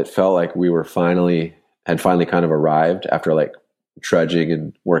felt like we were finally kind of arrived after like trudging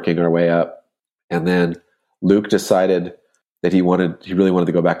and working our way up. And then Luke decided that he really wanted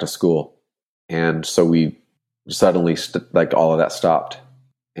to go back to school. And so we suddenly like all of that stopped.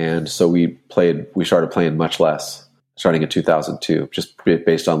 And so we started playing much less starting in 2002, just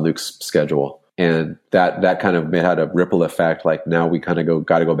based on Luke's schedule. And that kind of had a ripple effect. Like now we kind of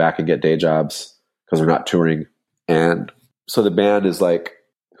got to go back and get day jobs because we're not touring. And so the band is like,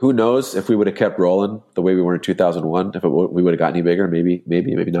 who knows if we would have kept rolling the way we were in 2001, if we would have got any bigger, maybe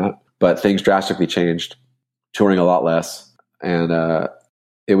not. But things drastically changed, touring a lot less. And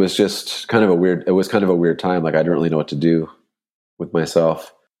it was just kind of a weird time. Like I didn't really know what to do with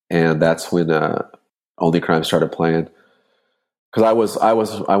myself. And that's when Only Crime started playing. Because I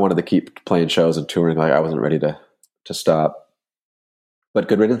wanted to keep playing shows and touring. Like I wasn't ready to stop. But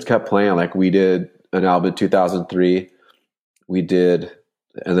Good Riddance kept playing. Like we did an album in 2003. And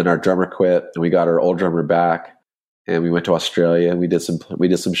then our drummer quit, and we got our old drummer back, and we went to Australia, and we did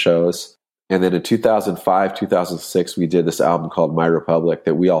some shows. And then in 2005, 2006, we did this album called My Republic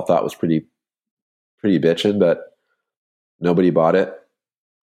that we all thought was pretty bitchin', but nobody bought it.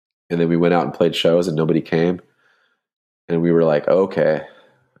 And then we went out and played shows, and nobody came. And we were like, okay,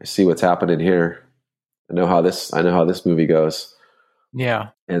 I see what's happening here. I know how this movie goes. Yeah.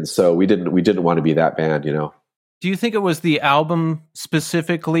 And so we didn't want to be that band, you know. Do you think it was the album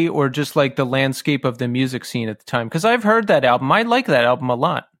specifically or just like the landscape of the music scene at the time? Because I've heard that album. I like that album a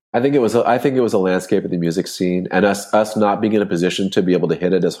lot. I think it was a landscape of the music scene, and us not being in a position to be able to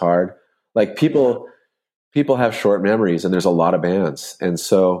hit it as hard. Like people have short memories, and there's a lot of bands. And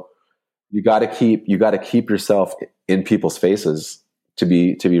so you got to keep yourself in people's faces to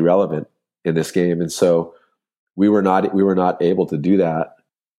be relevant in this game. And so we were not able to do that.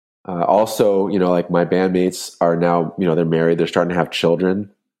 Also, you know, like my bandmates are now, you know, they're married, they're starting to have children,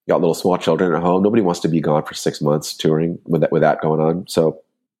 got little small children at home. Nobody wants to be gone for 6 months touring with that going on. So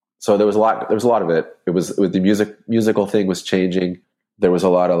there was a lot of it. It was the musical thing was changing. There was a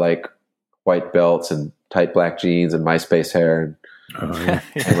lot of like white belts and tight black jeans and MySpace hair.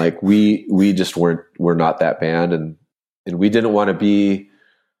 And like, we just we're not that band. And we didn't want to be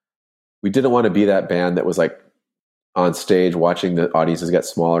that band that was like on stage watching the audiences get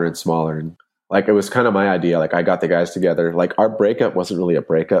smaller and smaller. And like, it was kind of my idea. Like I got the guys together, like our breakup wasn't really a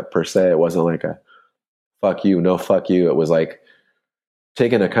breakup per se. It wasn't like a fuck you, no fuck you. It was like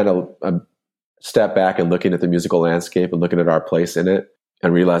taking a kind of a step back and looking at the musical landscape and looking at our place in it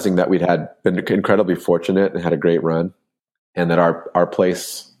and realizing that we'd been incredibly fortunate and had a great run. And that our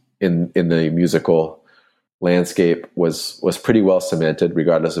place in the musical landscape was pretty well cemented,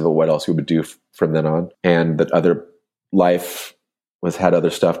 regardless of what else we would do from then on. And that other life had other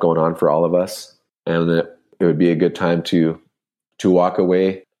stuff going on for all of us, and that it would be a good time to walk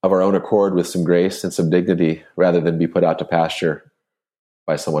away of our own accord with some grace and some dignity, rather than be put out to pasture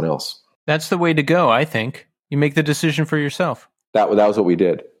by someone else. That's the way to go, I think. You make the decision for yourself. That was what we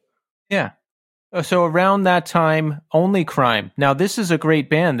did. Yeah. So around that time, Only Crime. Now, this is a great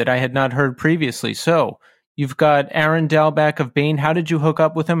band that I had not heard previously. So you've got Aaron Dalback of Bane. How did you hook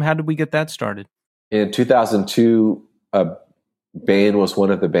up with him? How did we get that started? In 2002, Bane was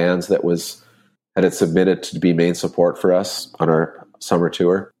one of the bands that was had submitted to be main support for us on our summer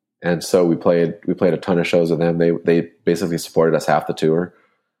tour. And so we played a ton of shows with them. They basically supported us half the tour.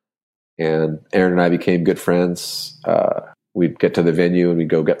 And Aaron and I became good friends. We'd get to the venue and we'd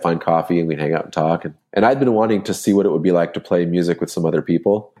go find coffee and we'd hang out and talk. And I'd been wanting to see what it would be like to play music with some other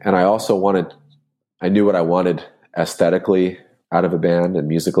people. And I also I knew what I wanted aesthetically out of a band and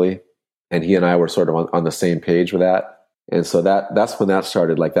musically. And he and I were sort of on the same page with that. And so that's when that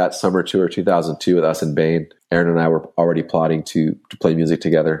started, like that summer tour 2002 with us and Bane. Aaron and I were already plotting to play music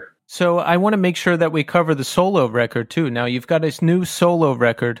together. So I want to make sure that we cover the solo record too. Now you've got this new solo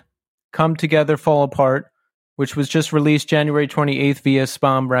record, Come Together, Fall Apart, which was just released January 28th via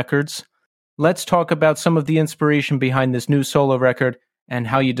Spam Records. Let's talk about some of the inspiration behind this new solo record and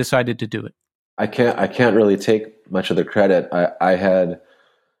how you decided to do it. I can't really take much of the credit. I had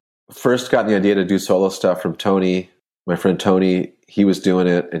first gotten the idea to do solo stuff from Tony, my friend Tony. He was doing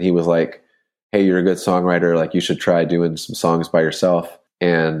it and he was like, "Hey, you're a good songwriter. Like you should try doing some songs by yourself."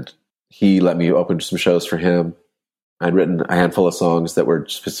 And he let me open some shows for him. I'd written a handful of songs that were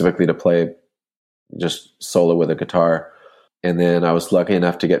specifically to play just solo with a guitar. And then I was lucky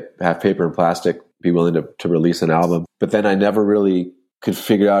enough to have Paper and Plastic be willing to release an album. But then I never really could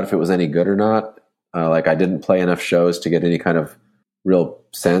figure out if it was any good or not. Like I didn't play enough shows to get any kind of real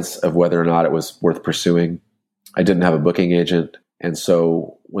sense of whether or not it was worth pursuing. I didn't have a booking agent. And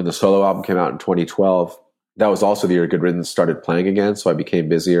so when the solo album came out in 2012, that was also the year Good Riddance started playing again. So I became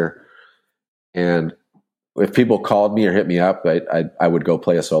busier. And if people called me or hit me up, I would go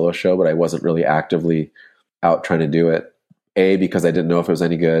play a solo show, but I wasn't really actively out trying to do it. A, because I didn't know if it was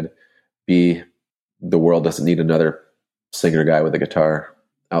any good. B, the world doesn't need another singer guy with a guitar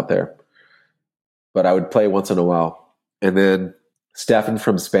out there. But I would play once in a while. And then Stefan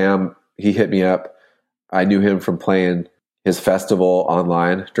from Spam, he hit me up. I knew him from playing his festival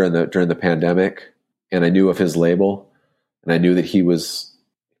online during the pandemic, and I knew of his label, and I knew that he was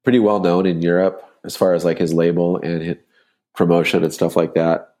pretty well known in Europe as far as like his label and his promotion and stuff like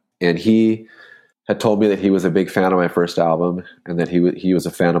that. And he had told me that he was a big fan of my first album and that he was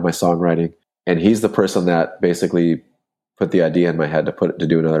a fan of my songwriting. And he's the person that basically put the idea in my head to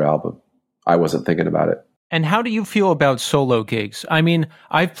do another album. I wasn't thinking about it. And how do you feel about solo gigs? I mean,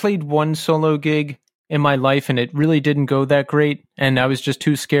 I've played one solo gig in my life and it really didn't go that great. And I was just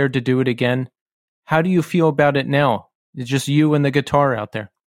too scared to do it again. How do you feel about it now? It's just you and the guitar out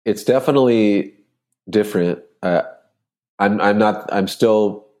there. It's definitely different. I'm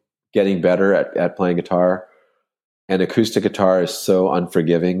still getting better at playing guitar, and acoustic guitar is so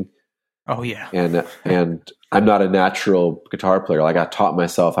unforgiving. Oh yeah. And I'm not a natural guitar player. Like I taught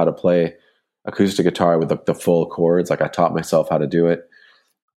myself how to play acoustic guitar with the full chords. Like I taught myself how to do it,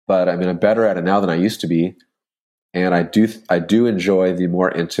 but I mean, I'm better at it now than I used to be. And I do enjoy the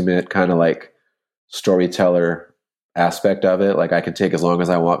more intimate kind of like storyteller aspect of it. Like I can take as long as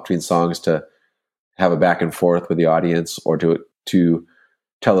I want between songs to have a back and forth with the audience, or to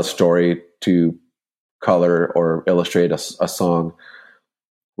tell a story, to color or illustrate a song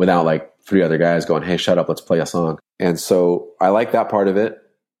without like three other guys going, "Hey, shut up, let's play a song." And so I like that part of it.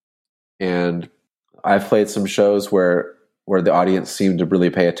 And I've played some shows where the audience seemed to really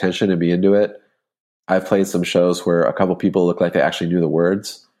pay attention and be into it. I've played some shows where a couple people looked like they actually knew the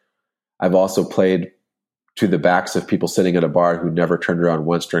words. I've also played to the backs of people sitting at a bar who never turned around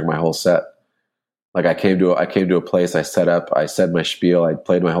once during my whole set. Like I came to a place, I set up, I said my spiel, I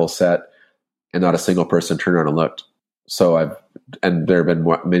played my whole set, and not a single person turned around and looked. So there have been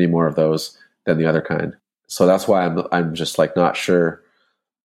many more of those than the other kind. So that's why I'm just like not sure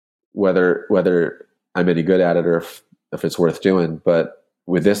whether I'm any good at it or if it's worth doing. But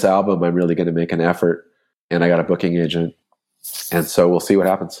with this album, I'm really going to make an effort, and I got a booking agent, and so we'll see what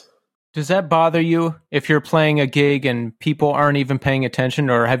happens. Does that bother you if you're playing a gig and people aren't even paying attention,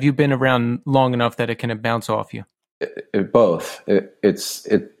 or have you been around long enough that it can bounce off you? Both.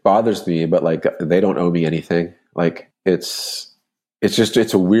 It bothers me, but like they don't owe me anything. Like it's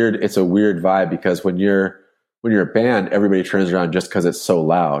a weird vibe, because when you're a band, everybody turns around just because it's so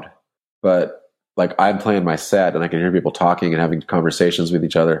loud. But like I'm playing my set and I can hear people talking and having conversations with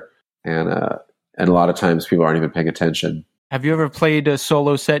each other, and a lot of times people aren't even paying attention. Have you ever played a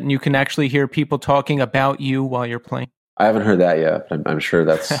solo set and you can actually hear people talking about you while you're playing? I haven't heard that yet, but I'm sure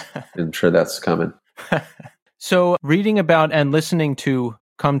that's coming. So reading about and listening to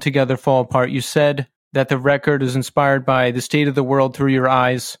Come Together, Fall Apart, you said that the record is inspired by the state of the world through your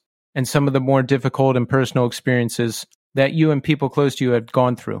eyes and some of the more difficult and personal experiences that you and people close to you have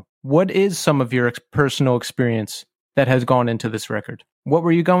gone through. What is some of your personal experience that has gone into this record? What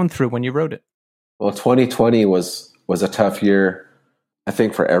were you going through when you wrote it? Well, 2020 was a tough year, I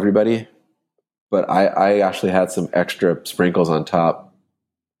think, for everybody. but I actually had some extra sprinkles on top.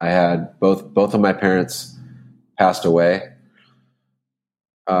 I had both of my parents passed away.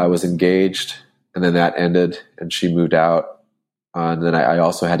 I was engaged, and then that ended, and she moved out. And then I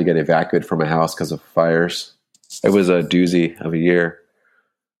also had to get evacuated from my house because of fires. It was a doozy of a year.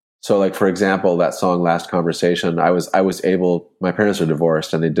 So, like, for example, that song "Last Conversation," I was able. My parents are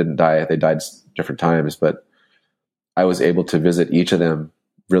divorced, and they didn't die. They died different times, but I was able to visit each of them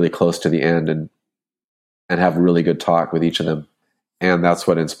really close to the end, and have really good talk with each of them, and that's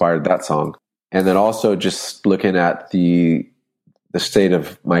what inspired that song. And then also just looking at the state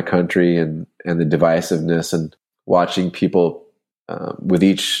of my country and the divisiveness, and watching people with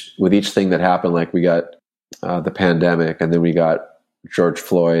each thing that happened. Like, we got the pandemic, and then we got George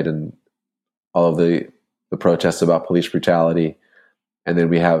Floyd and all of the protests about police brutality. And then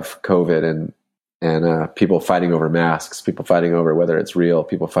we have COVID and people fighting over masks, people fighting over whether it's real,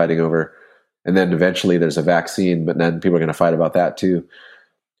 people fighting over, and then eventually there's a vaccine, but then people are going to fight about that too.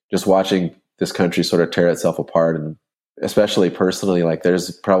 Just watching this country sort of tear itself apart. And especially personally, like,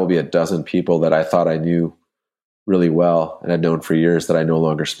 there's probably a dozen people that I thought I knew really well and had known for years that I no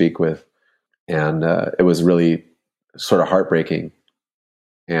longer speak with. And it was really sort of heartbreaking.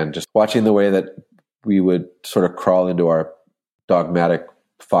 And just watching the way that we would sort of crawl into our dogmatic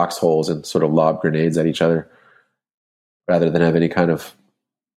foxholes and sort of lob grenades at each other rather than have any kind of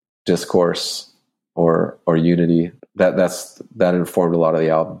discourse or unity. That informed a lot of the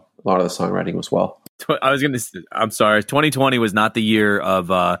album. A lot of the songwriting as well. I'm sorry. 2020 was not the year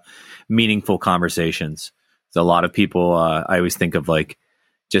of meaningful conversations. So a lot of people, I always think of like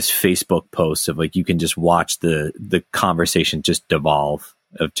just Facebook posts of like, you can just watch the conversation just devolve,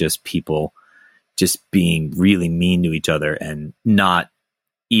 of just people just being really mean to each other and not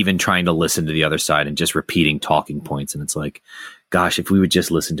even trying to listen to the other side and just repeating talking points. And it's like, gosh, if we would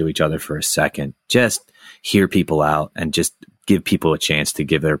just listen to each other for a second, just hear people out and just give people a chance to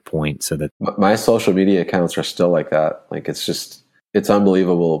give their point. So that my social media accounts are still like that. Like, it's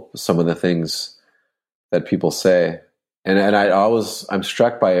unbelievable, some of the things that people say. And I'm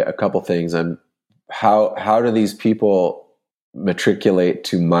struck by a couple things. And how do these people matriculate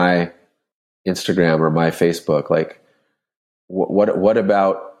to my Instagram or my Facebook? Like, what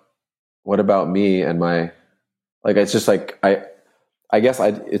about me and my, like, it's just like, I guess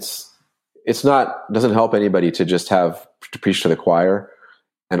it's not, doesn't help anybody to just have to preach to the choir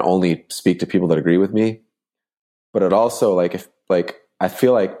and only speak to people that agree with me. But it also, I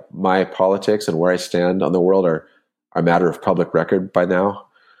feel like my politics and where I stand on the world are a matter of public record by now.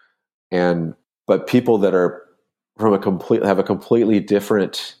 But people that are have a completely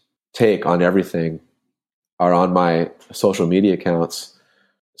different take on everything are on my social media accounts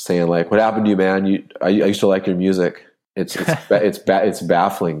saying like, "What happened to you, man? I used to like your music." It's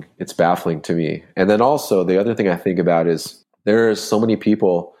baffling. It's baffling to me. And then also the other thing I think about is there are so many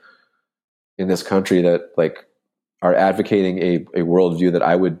people in this country that like are advocating a worldview that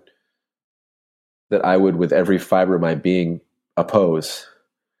I would with every fiber of my being oppose.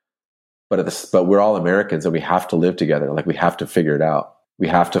 But we're all Americans and we have to live together. Like, we have to figure it out. We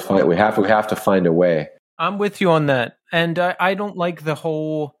have to find a way. I'm with you on that. And I don't like the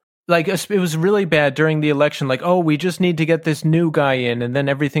whole, like, it was really bad during the election. Like, oh, we just need to get this new guy in and then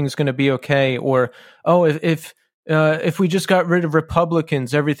everything's going to be okay. Or, oh, if we just got rid of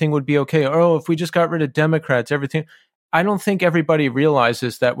Republicans, everything would be okay. Or, oh, if we just got rid of Democrats, everything. I don't think everybody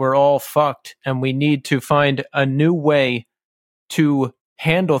realizes that we're all fucked and we need to find a new way to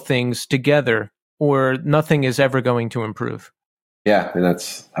handle things together, or nothing is ever going to improve. Yeah, and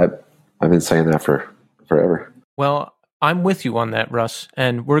I've been saying that for forever. Well, I'm with you on that, Russ,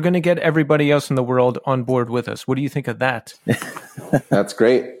 and we're going to get everybody else in the world on board with us. What do you think of that? That's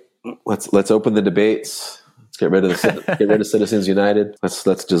great. Let's open the debates. Let's get rid of Citizens United. Let's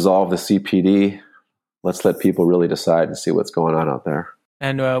dissolve the CPD. Let's let people really decide and see what's going on out there.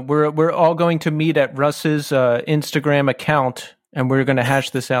 And we're all going to meet at Russ's Instagram account, and we're going to hash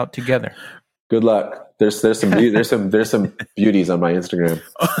this out together. Good luck. There's some beauties on my Instagram.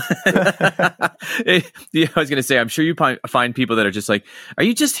 Yeah, I was going to say, I'm sure you find people that are just like, are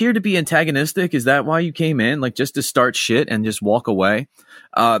you just here to be antagonistic? Is that why you came in? Like, just to start shit and just walk away?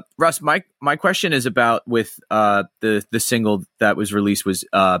 Russ, my question is about with the single that was released was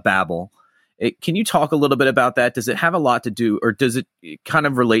Babel. Can you talk a little bit about that? Does it have a lot to do, or does it kind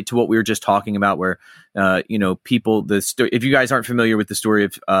of relate to what we were just talking about where, people, if you guys aren't familiar with the story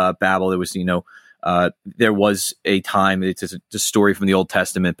of Babel, there was, there was a time, it's a story from the Old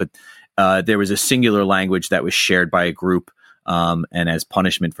Testament, but there was a singular language that was shared by a group. And as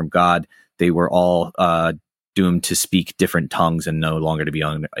punishment from God, they were all doomed to speak different tongues and no longer to be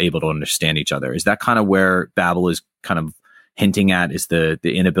able to understand each other. Is that kind of where Babel is kind of hinting at, is the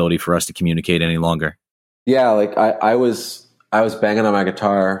inability for us to communicate any longer? Yeah, like I was banging on my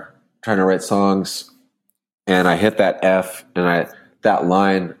guitar trying to write songs, and I hit that F, and that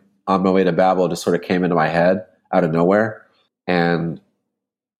line on my way to Babel just sort of came into my head out of nowhere, and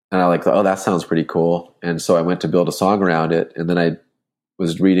I like, oh, that sounds pretty cool, and so I went to build a song around it, and then I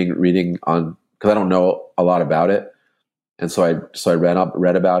was reading on, because I don't know a lot about it, and so I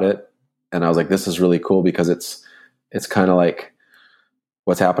read about it, and I was like, this is really cool because it's kind of like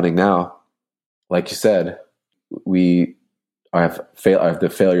what's happening now. Like you said, we have the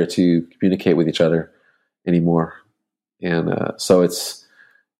failure to communicate with each other anymore, and so it's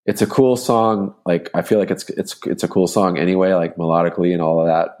a cool song. Like, I feel like it's a cool song anyway, like melodically and all of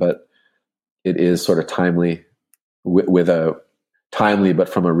that, but it is sort of timely with a timely, but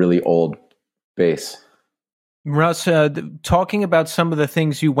from a really old base. Russ, talking about some of the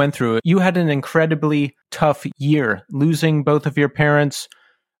things you went through, you had an incredibly tough year, losing both of your parents,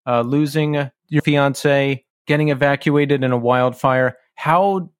 losing your fiance, getting evacuated in a wildfire.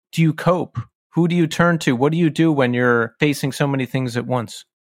 How do you cope? Who do you turn to? What do you do when you're facing so many things at once?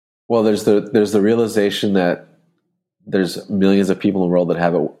 Well, there's the realization that there's millions of people in the world that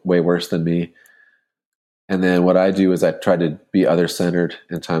have it way worse than me. And then what I do is I try to be other-centered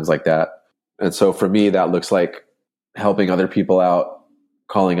in times like that. And so for me, that looks like helping other people out,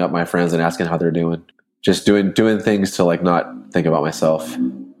 calling up my friends and asking how they're doing. Just doing things to like not think about myself.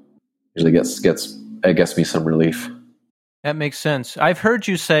 Usually gets me some relief. That makes sense. I've heard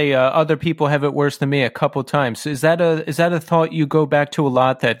you say other people have it worse than me a couple times. Is that a thought you go back to a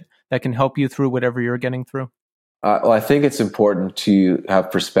lot that can help you through whatever you're getting through? Well, I think it's important to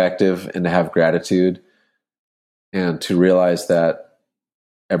have perspective and to have gratitude, and to realize that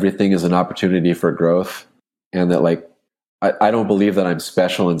everything is an opportunity for growth, and that like I don't believe that I'm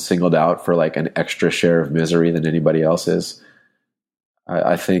special and singled out for like an extra share of misery than anybody else is.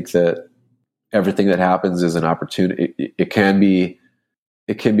 I think that everything that happens is an opportunity. It can be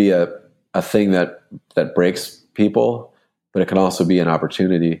a thing that breaks people, but it can also be an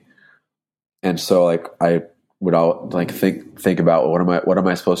opportunity. And so like I would all like think about what am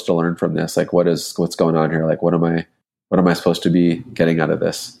I supposed to learn from this? Like what's going on here? Like what am I supposed to be getting out of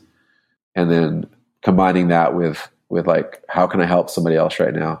this? And then combining that with like, how can I help somebody else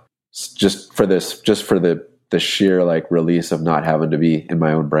right now? Just for the sheer like release of not having to be in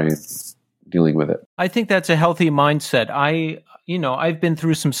my own brain dealing with it. I think that's a healthy mindset. I've been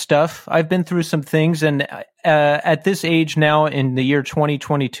through some stuff. I've been through some things. And at this age now, in the year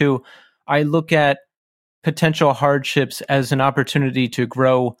 2022, I look at potential hardships as an opportunity to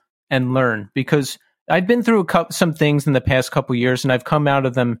grow and learn, because I've been through some things in the past couple of years and I've come out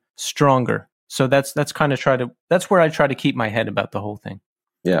of them stronger. So that's where I try to keep my head about the whole thing.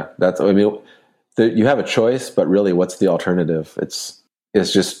 Yeah. You have a choice, but really what's the alternative?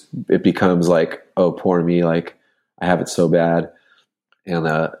 It becomes like, oh, poor me. Like I have it so bad. And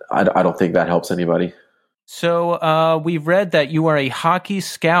I don't think that helps anybody. So we've read that you are a hockey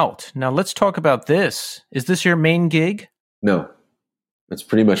scout. Now let's talk about this. Is this your main gig? No, it's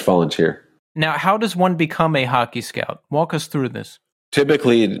pretty much volunteer. Now, how does one become a hockey scout? Walk us through this.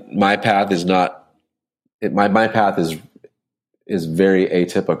 Typically, my path is my path is very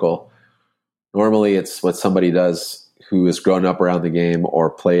atypical. Normally, it's what somebody does who has grown up around the game or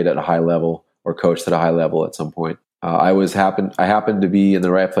played at a high level or coached at a high level at some point. I happened to be in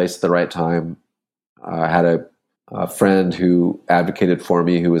the right place at the right time. I had a friend who advocated for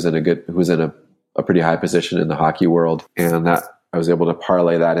me, who was in a pretty high position in the hockey world, and that I was able to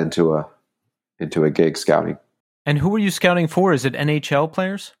parlay that into a gig scouting. And who were you scouting for? Is it NHL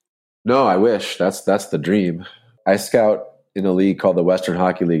players? No, I wish. That's the dream. I scout in a league called the Western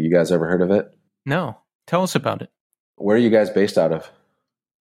Hockey League. You guys ever heard of it? No. Tell us about it. Where are you guys based out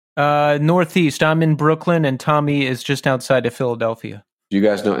of? Northeast. I'm in Brooklyn, and Tommy is just outside of Philadelphia. Do you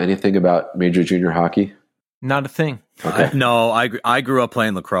guys know anything about major junior hockey? Not a thing. Okay. No, I grew up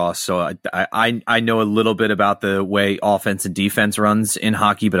playing lacrosse, so I know a little bit about the way offense and defense runs in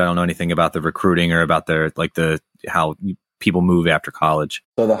hockey, but I don't know anything about the recruiting or about how people move after college.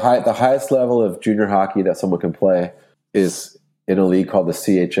 So the highest level of junior hockey that someone can play is in a league called the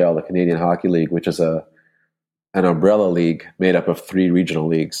CHL, the Canadian Hockey League, which is an umbrella league made up of 3 regional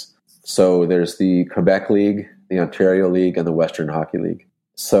leagues. So there's the Quebec League, the Ontario League, and the Western Hockey League.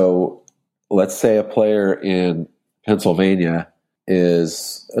 So let's say a player in Pennsylvania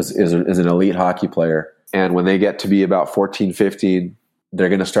is an elite hockey player, and when they get to be about 14, 15, they're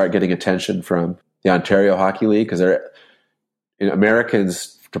going to start getting attention from the Ontario Hockey League, because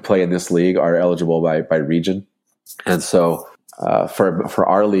Americans to play in this league are eligible by region. And so for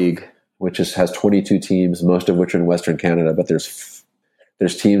our league, which has 22 teams, most of which are in Western Canada, but there's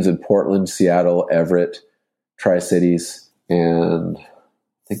teams in Portland, Seattle, Everett, Tri-Cities, and I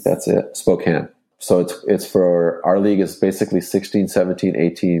think that's it, Spokane. So it's for our league is basically 16, 17,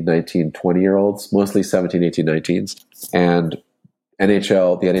 18, 19, 20-year-olds, mostly 17, 18, 19s. And the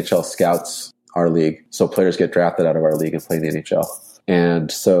NHL scouts our league. So players get drafted out of our league and play in the NHL.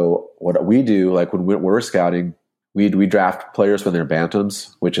 And so what we do, like when we're scouting, we draft players when they're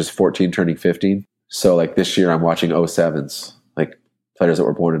bantams, which is 14 turning 15. So like this year I'm watching 07s, like players that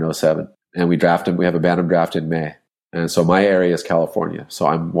were born in 07. And we draft them. We have a bantam draft in May. And so my area is California. So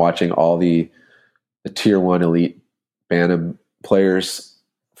I'm watching all the tier 1 elite bantam players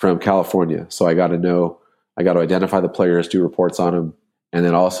from California. So I got to identify the players, do reports on them, and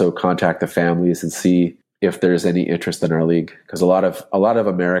then also contact the families and see if there's any interest in our league. Because a lot of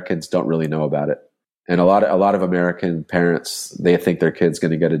Americans don't really know about it. And a lot of American parents, they think their kid's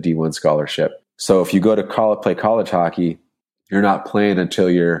going to get a D1 scholarship. So if you go to play college hockey, you're not playing until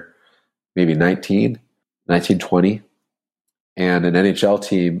you're maybe 19, 20. And an NHL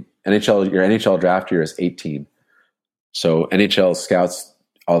team, your NHL draft year is 18. So NHL scouts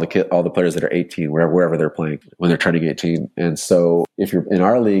all the players that are 18, wherever they're playing when they're turning 18. And so if you're in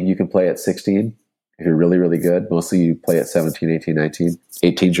our league, you can play at 16 if you're really, really good. Mostly you play at 17, 18, 19.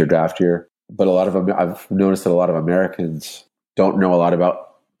 18's your draft year. But I've noticed that a lot of Americans don't know a lot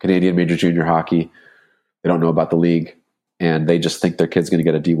about Canadian Major Junior Hockey. They don't know about the league, and they just think their kid's going to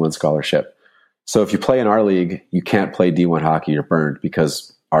get a D1 scholarship. So if you play in our league, you can't play D1 hockey. You're burned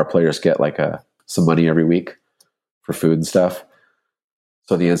because our players get like some money every week for food and stuff.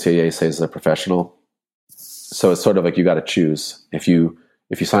 So the NCAA says they're professional. So it's sort of like you got to choose. If you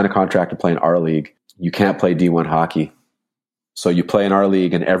sign a contract to play in our league, you can't play D1 hockey. So you play in our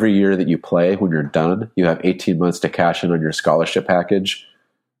league, and every year that you play, when you're done, you have 18 months to cash in on your scholarship package,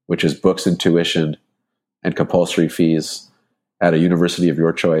 which is books and tuition and compulsory fees at a university of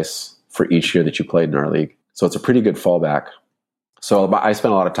your choice for each year that you played in our league. So it's a pretty good fallback. So I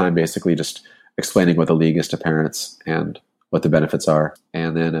spend a lot of time basically just explaining what the league is to parents and what the benefits are.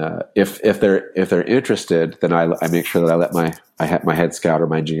 And then if they're interested, then I make sure that I let my head scout or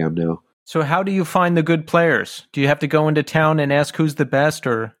my GM know. So how do you find the good players? Do you have to go into town and ask who's the best,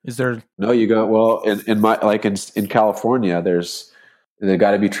 or is there? No, you go, well, in California, they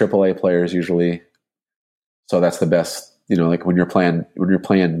got to be AAA players usually. So that's the best, like when you're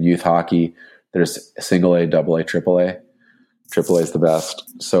playing youth hockey, there's single A, double A, AAA. AAA is the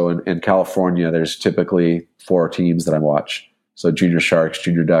best. So in California, there's typically 4 teams that I watch. So Junior Sharks,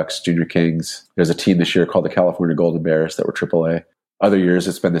 Junior Ducks, Junior Kings. There's a team this year called the California Golden Bears that were AAA. Other years,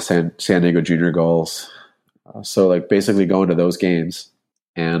 it's been the San Diego Junior Gulls. So like basically going to those games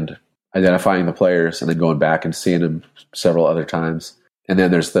and identifying the players and then going back and seeing them several other times. And then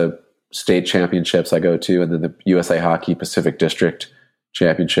there's the state championships I go to, and then the USA Hockey Pacific District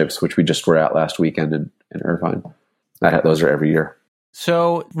Championships, which we just were at last weekend in Irvine. Those are every year.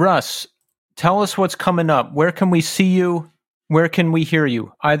 So Russ, tell us what's coming up. Where can we see you? Where can we hear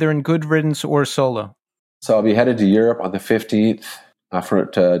you, either in Good Riddance or solo? So I'll be headed to Europe on the 15th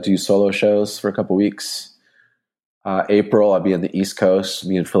to do solo shows for a couple weeks. April, I'll be on the East Coast,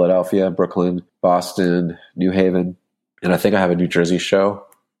 be in Philadelphia, Brooklyn, Boston, New Haven. And I think I have a New Jersey show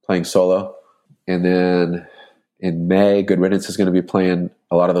playing solo. And then in May, Good Riddance is going to be playing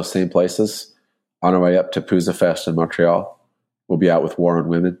a lot of those same places on our way up to Pouza Fest in Montreal. We'll be out with War on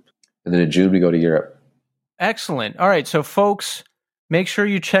Women. And then in June, we go to Europe. Excellent. All right. So folks, make sure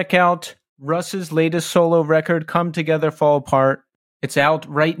you check out Russ's latest solo record, Come Together, Fall Apart. It's out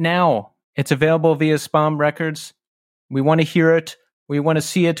right now. It's available via Spam Records. We want to hear it. We want to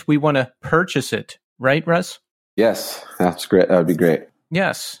see it. We want to purchase it. Right, Russ? Yes, that's great. That would be great.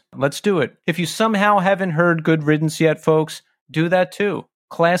 Yes, let's do it. If you somehow haven't heard Good Riddance yet, folks, do that too.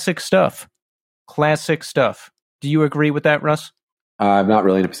 Classic stuff. Classic stuff. Do you agree with that, Russ? I'm not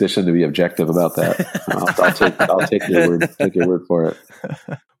really in a position to be objective about that. I'll take your word for it.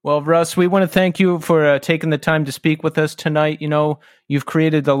 Well, Russ, we want to thank you for taking the time to speak with us tonight. You've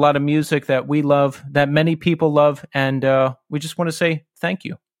created a lot of music that we love, that many people love, and we just want to say thank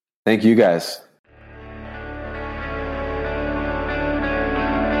you. Thank you, guys.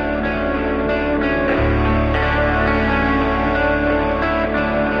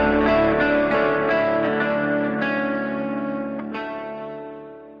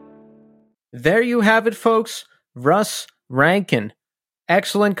 There you have it, folks. Russ Rankin.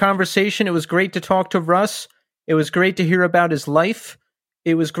 Excellent conversation. It was great to talk to Russ. It was great to hear about his life.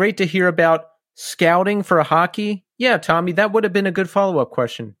 It was great to hear about scouting for hockey? Yeah, Tommy, that would have been a good follow-up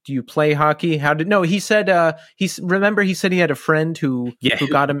question. Do you play hockey? He said remember he said he had a friend who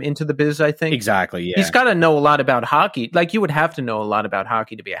got him into the biz, I think. Exactly, yeah. He's got to know a lot about hockey. Like, you would have to know a lot about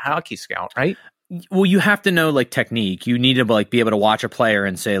hockey to be a hockey scout, right? Well, you have to know like technique. You need to like be able to watch a player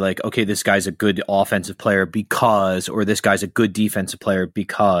and say like, okay, this guy's a good offensive player because, or this guy's a good defensive player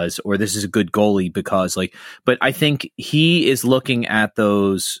because, or this is a good goalie because, like. But I think he is looking at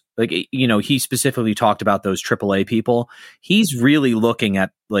those, like, you know, he specifically talked about those AAA people. He's really looking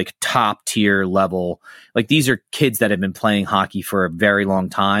at like top tier level. Like, these are kids that have been playing hockey for a very long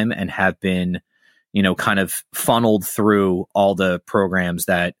time and have been, you know, kind of funneled through all the programs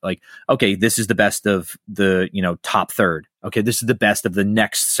that like, okay, this is the best of the, you know, top third. Okay, this is the best of the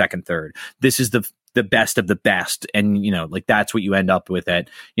next second third. This is the best of the best. And, you know, like that's what you end up with at,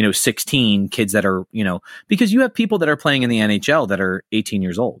 you know, 16 kids that are, you know, because you have people that are playing in the NHL that are 18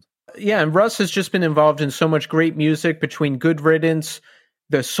 years old. Yeah, and Russ has just been involved in so much great music between Good Riddance,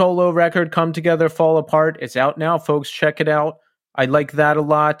 the solo record Come Together, Fall Apart. It's out now, folks. Check it out. I like that a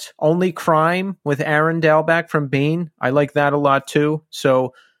lot. Only Crime with Aaron Dalback from Bane. I like that a lot too.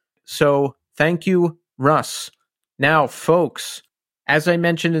 So thank you, Russ. Now, folks, as I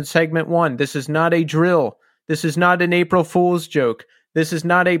mentioned in segment 1, this is not a drill. This is not an April Fool's joke. This is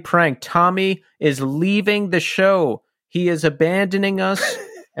not a prank. Tommy is leaving the show. He is abandoning us,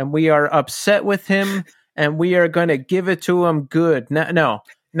 and we are upset with him, and we are going to give it to him good. Now,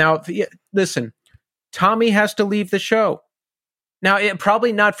 listen, Tommy has to leave the show. Now,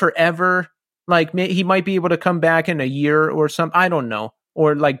 probably not forever. Like, he might be able to come back in a year or something. I don't know.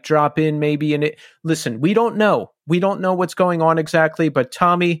 Or like drop in maybe in it. Listen, we don't know. We don't know what's going on exactly. But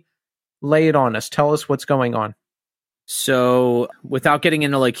Tommy, lay it on us. Tell us what's going on. So without getting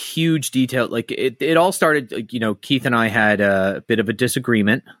into like huge detail, like it all started, like, you know, Keith and I had a bit of a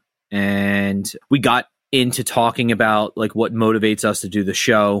disagreement, and we got into talking about like what motivates us to do the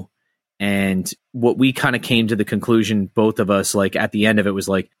show. And what we kind of came to the conclusion, both of us, like at the end of it was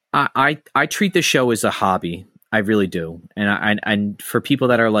like, I treat the show as a hobby. I really do. And for people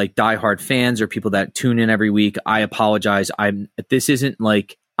that are like diehard fans or people that tune in every week, I apologize. This isn't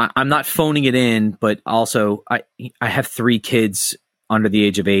like, I'm not phoning it in, but also I have 3 kids under the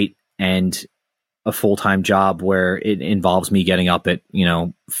age of 8 and a full-time job where it involves me getting up at, you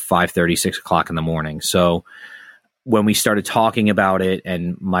know, 5:30, 6 o'clock in the morning. So when we started talking about it,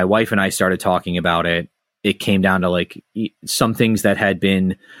 and my wife and I started talking about it, it came down to like some things that had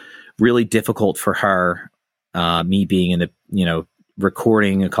been really difficult for her. Me being in the, you know,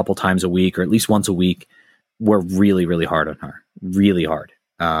 recording a couple times a week or at least once a week were really, really hard on her, really hard.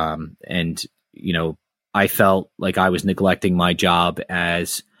 And, you know, I felt like I was neglecting my job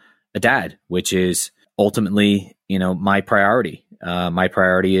as a dad, which is ultimately, you know, my priority. My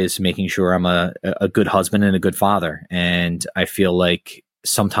priority is making sure I'm a good husband and a good father. And I feel like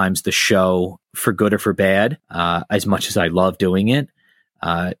sometimes the show, for good or for bad, as much as I love doing it,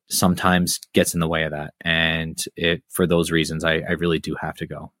 sometimes gets in the way of that. And for those reasons, I really do have to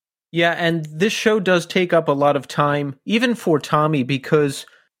go. Yeah, and this show does take up a lot of time, even for Tommy, because,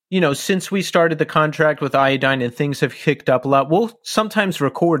 you know, since we started the contract with Iodine and things have kicked up a lot, we'll sometimes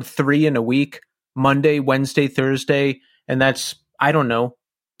record 3 in a week, Monday, Wednesday, Thursday, and that's, I don't know,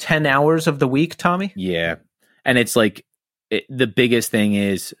 10 hours of the week, Tommy? Yeah. And it's like, the biggest thing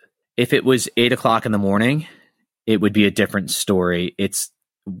is, if it was 8 o'clock in the morning, it would be a different story. It's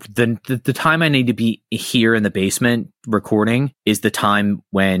the time I need to be here in the basement recording is the time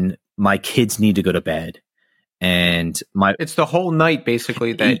when my kids need to go to bed. And it's the whole night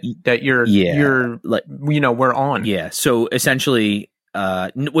basically that you're like, you know, we're on. Yeah. So essentially,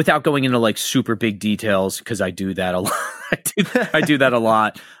 without going into like super big details, because I do that a lot. I do that a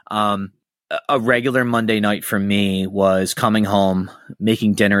lot. A regular Monday night for me was coming home,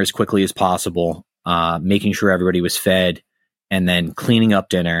 making dinner as quickly as possible, making sure everybody was fed, and then cleaning up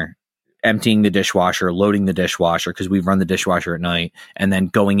dinner, emptying the dishwasher, loading the dishwasher, because we run the dishwasher at night, and then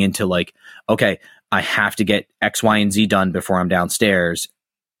going into like, okay, I have to get X, Y, and Z done before I'm downstairs,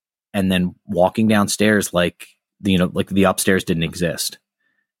 and then walking downstairs like, you know, like the upstairs didn't exist.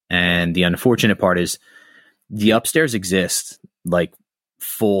 And the unfortunate part is the upstairs exists like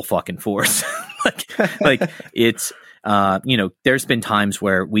full fucking force. like it's, you know, there's been times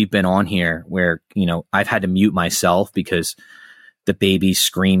where we've been on here where, you know, I've had to mute myself because the baby's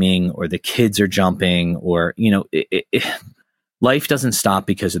screaming or the kids are jumping, or, you know, life doesn't stop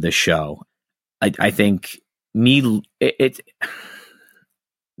because of this show. I think me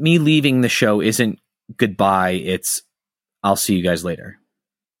leaving the show isn't goodbye. It's, I'll see you guys later.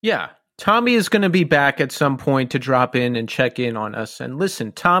 Yeah. Tommy is going to be back at some point to drop in and check in on us. And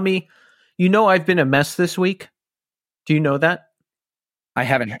listen, Tommy, You know, I've been a mess this week. Do you know that? I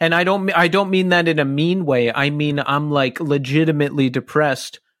haven't. And I don't mean that in a mean way. I mean, I'm like legitimately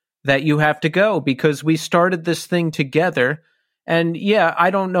depressed that you have to go because we started this thing together. And yeah,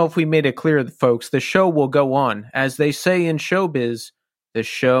 I don't know if we made it clear, folks. The show will go on. As they say in showbiz, the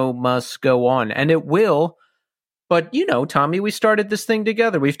show must go on. And it will. But, you know, Tommy, we started this thing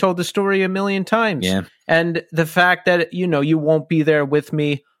together. We've told the story a million times. Yeah. And the fact that, you know, you won't be there with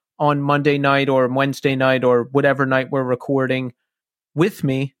me on Monday night or Wednesday night or whatever night we're recording with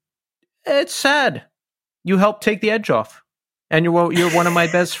me, it's sad. You helped take the edge off. And you're one of my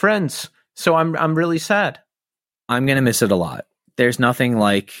best friends. So I'm really sad. I'm going to miss it a lot. There's nothing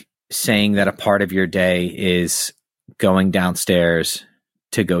like saying that a part of your day is going downstairs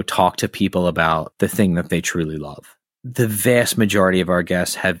to go talk to people about the thing that they truly love. The vast majority of our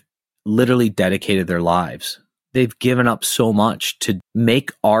guests have literally dedicated their lives. They've given up so much to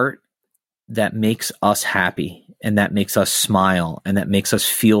make art that makes us happy and that makes us smile and that makes us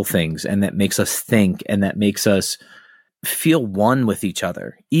feel things and that makes us think and that makes us feel one with each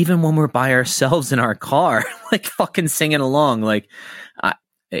other. Even when we're by ourselves in our car, like fucking singing along, like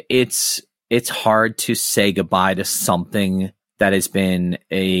it's hard to say goodbye to something that has been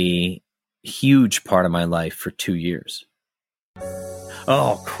a huge part of my life for 2 years.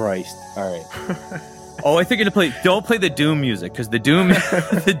 Oh, Christ. All right. Oh, I think you're going to don't play the Doom music, because the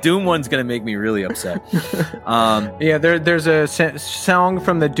Doom one's going to make me really upset. Yeah, there's a song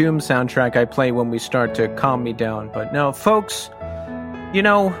from the Doom soundtrack I play when we start to calm me down. But no, folks, you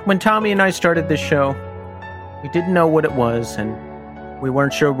know, when Tommy and I started this show, we didn't know what it was, and we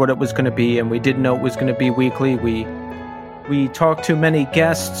weren't sure what it was going to be, and we didn't know it was going to be weekly. We talked to many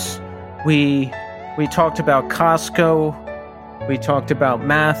guests. We talked about Costco. We talked about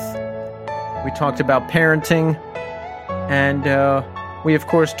math. We talked about parenting. And we, of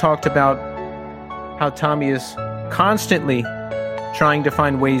course, talked about how Tommy is constantly trying to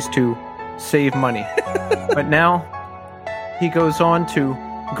find ways to save money. But now he goes on to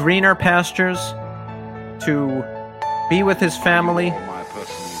greener pastures, to be with his family,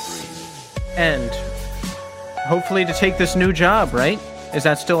 and hopefully to take this new job, right? Is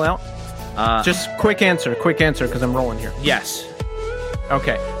that still out? Just quick answer, because I'm rolling here. Yes.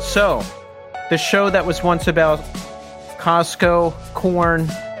 Okay, so the show that was once about Costco, corn,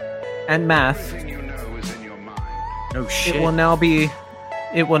 and math. No shit. It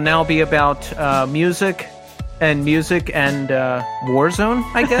will now be about music and Warzone,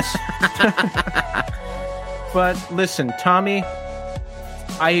 I guess. But listen, Tommy,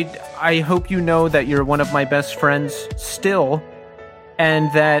 I hope you know that you're one of my best friends still,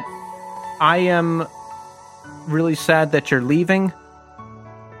 and that I am really sad that you're leaving.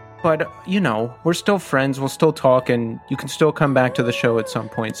 But, you know, we're still friends, we'll still talk, and you can still come back to the show at some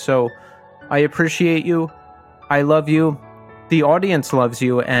point. So I appreciate you. I love you. The audience loves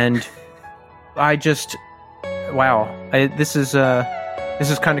you, and I just, wow, this is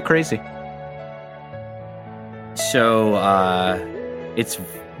kind of crazy. So, it's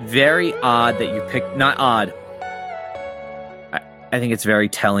very odd that you picked, not odd, I think it's very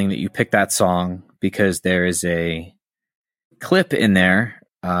telling that you picked that song, because there is a clip in there.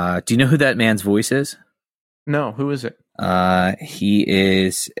 Do you know who that man's voice is? No, who is it? He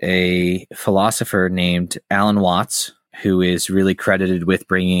is a philosopher named Alan Watts, who is really credited with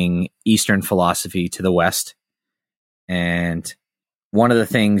bringing Eastern philosophy to the West. And one of the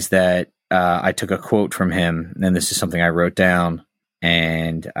things that I took a quote from him, and this is something I wrote down,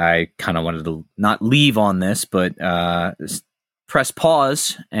 and I kind of wanted to not leave on this, but press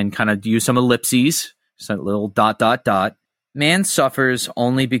pause and kind of use some ellipses, just a little ... Man suffers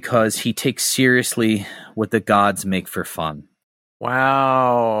only because he takes seriously what the gods make for fun.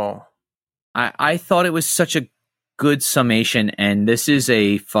 Wow. I thought it was such a good summation, and this is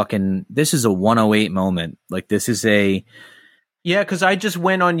a 108 moment. Like, this is a... Yeah, because I just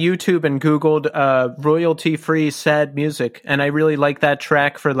went on YouTube and Googled royalty-free sad music, and I really like that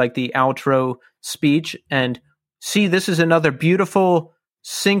track for like the outro speech. And see, this is another beautiful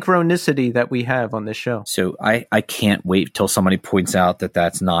synchronicity that we have on this show. So I can't wait till somebody points out that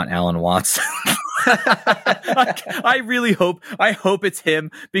that's not Alan Watts. I really hope it's him,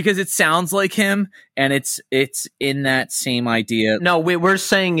 because it sounds like him, and it's in that same idea. No, we're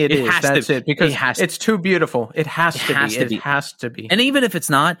saying it is. That's it, because it's too beautiful. It has to be. And even if it's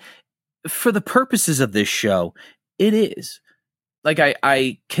not, for the purposes of this show, it is. Like,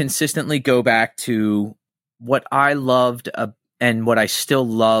 I consistently go back to what I loved and what I still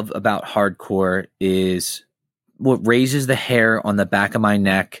love about hardcore is what raises the hair on the back of my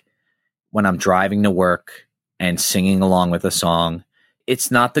neck when I'm driving to work and singing along with a song it's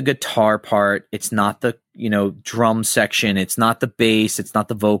not the guitar part. It's not the, drum section. It's not the bass. It's not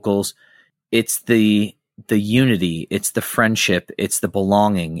the vocals. It's the unity. It's the friendship. It's the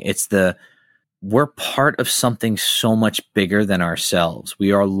belonging. We're part of something so much bigger than ourselves.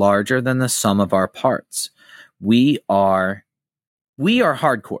 We are larger than the sum of our parts. We are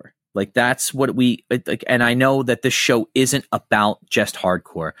hardcore. Like, that's what we like. And I know that this show isn't about just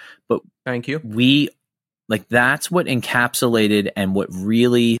hardcore, but thank you. That's what encapsulated and what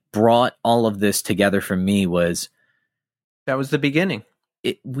really brought all of this together for me was that was the beginning.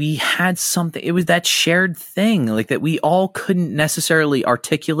 We had something, it was that shared thing, like, that we all couldn't necessarily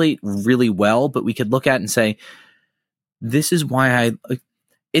articulate really well, but we could look at and say, this is why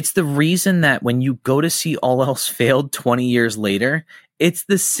it's the reason that when you go to see All Else Failed 20 years later, it's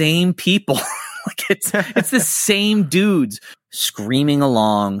the same people. Like, it's the same dudes screaming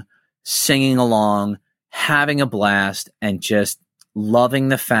along, singing along, having a blast, and just loving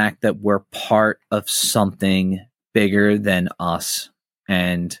the fact that we're part of something bigger than us.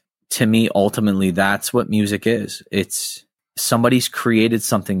 And to me, ultimately, that's what music is. It's somebody's created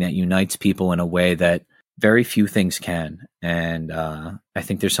something that unites people in a way that very few things can. And I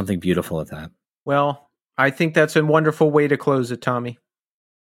think there's something beautiful at that. Well, I think that's a wonderful way to close it, Tommy.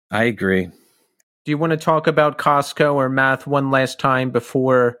 I agree. Do you want to talk about Costco or math one last time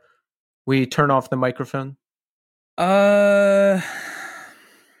before we turn off the microphone? Costco,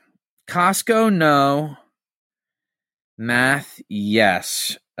 no. Math,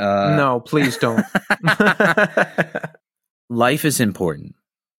 yes. No, please don't. Life is important.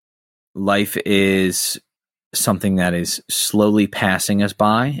 Life is something that is slowly passing us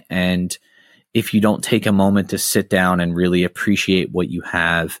by. And if you don't take a moment to sit down and really appreciate what you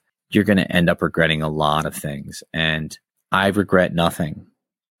have, you're going to end up regretting a lot of things. And I regret nothing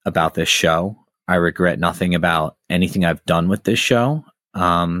about this show. I regret nothing about anything I've done with this show.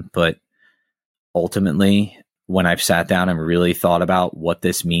 But ultimately, when I've sat down and really thought about what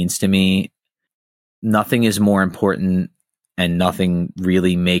this means to me, nothing is more important and nothing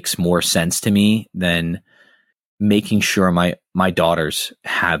really makes more sense to me than making sure my daughters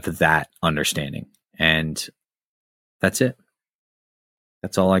have that understanding. And that's it.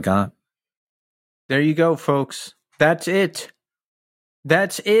 That's all I got. There you go, folks. That's it.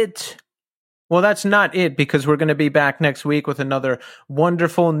 That's it. Well, that's not it, because we're going to be back next week with another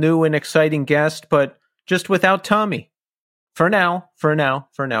wonderful, new, and exciting guest, but just without Tommy. For now.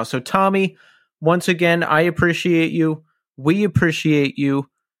 So, Tommy, once again, I appreciate you. We appreciate you.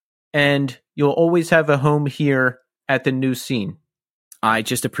 And you'll always have a home here at the New Scene. I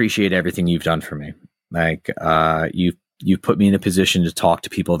just appreciate everything you've done for me. Like, you've put me in a position to talk to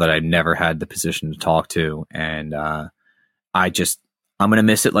people that I never had the position to talk to. And I'm going to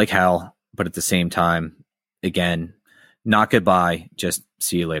miss it like hell. But at the same time, again, not goodbye. Just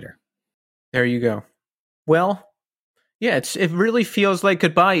see you later. There you go. Well, yeah, it really feels like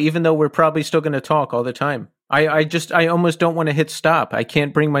goodbye, even though we're probably still going to talk all the time. I almost don't want to hit stop. I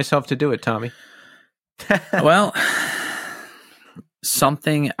can't bring myself to do it, Tommy. Well, I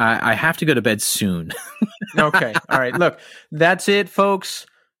have to go to bed soon. Okay. All right. Look, that's it, folks.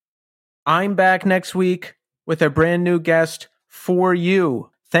 I'm back next week with a brand new guest for you.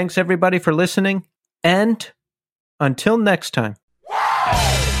 Thanks, everybody, for listening. And until next time.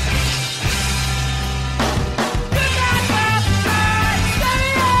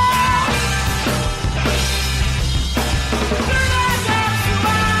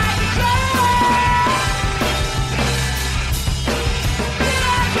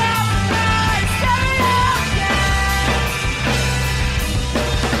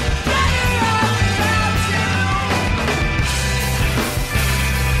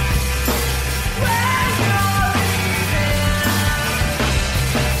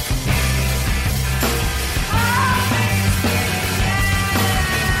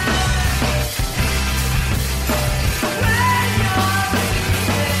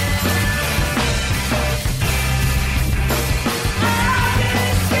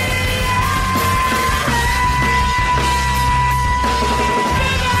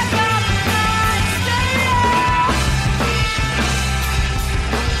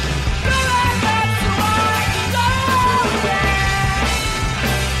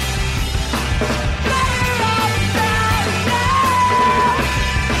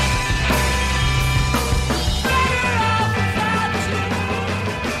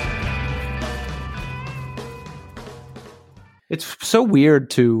 It's so weird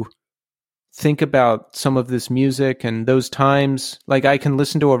to think about some of this music and those times. Like, I can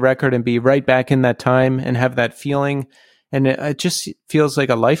listen to a record and be right back in that time and have that feeling. And it just feels like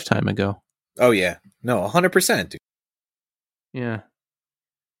a lifetime ago. Oh, yeah. No, 100%. Dude. Yeah.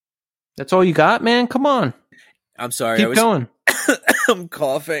 That's all you got, man? Come on. I'm sorry. Keep going. I'm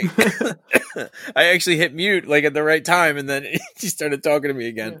coughing. I actually hit mute like at the right time, and then he started talking to me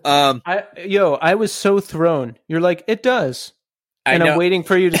again. I was so thrown. You're like, it does. And I'm waiting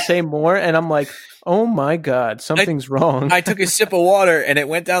for you to say more, and I'm like, oh my God, something's wrong. I took a sip of water, and it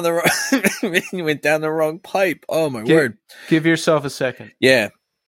went down the wrong, wrong pipe. Oh my word! Give yourself a second. Yeah.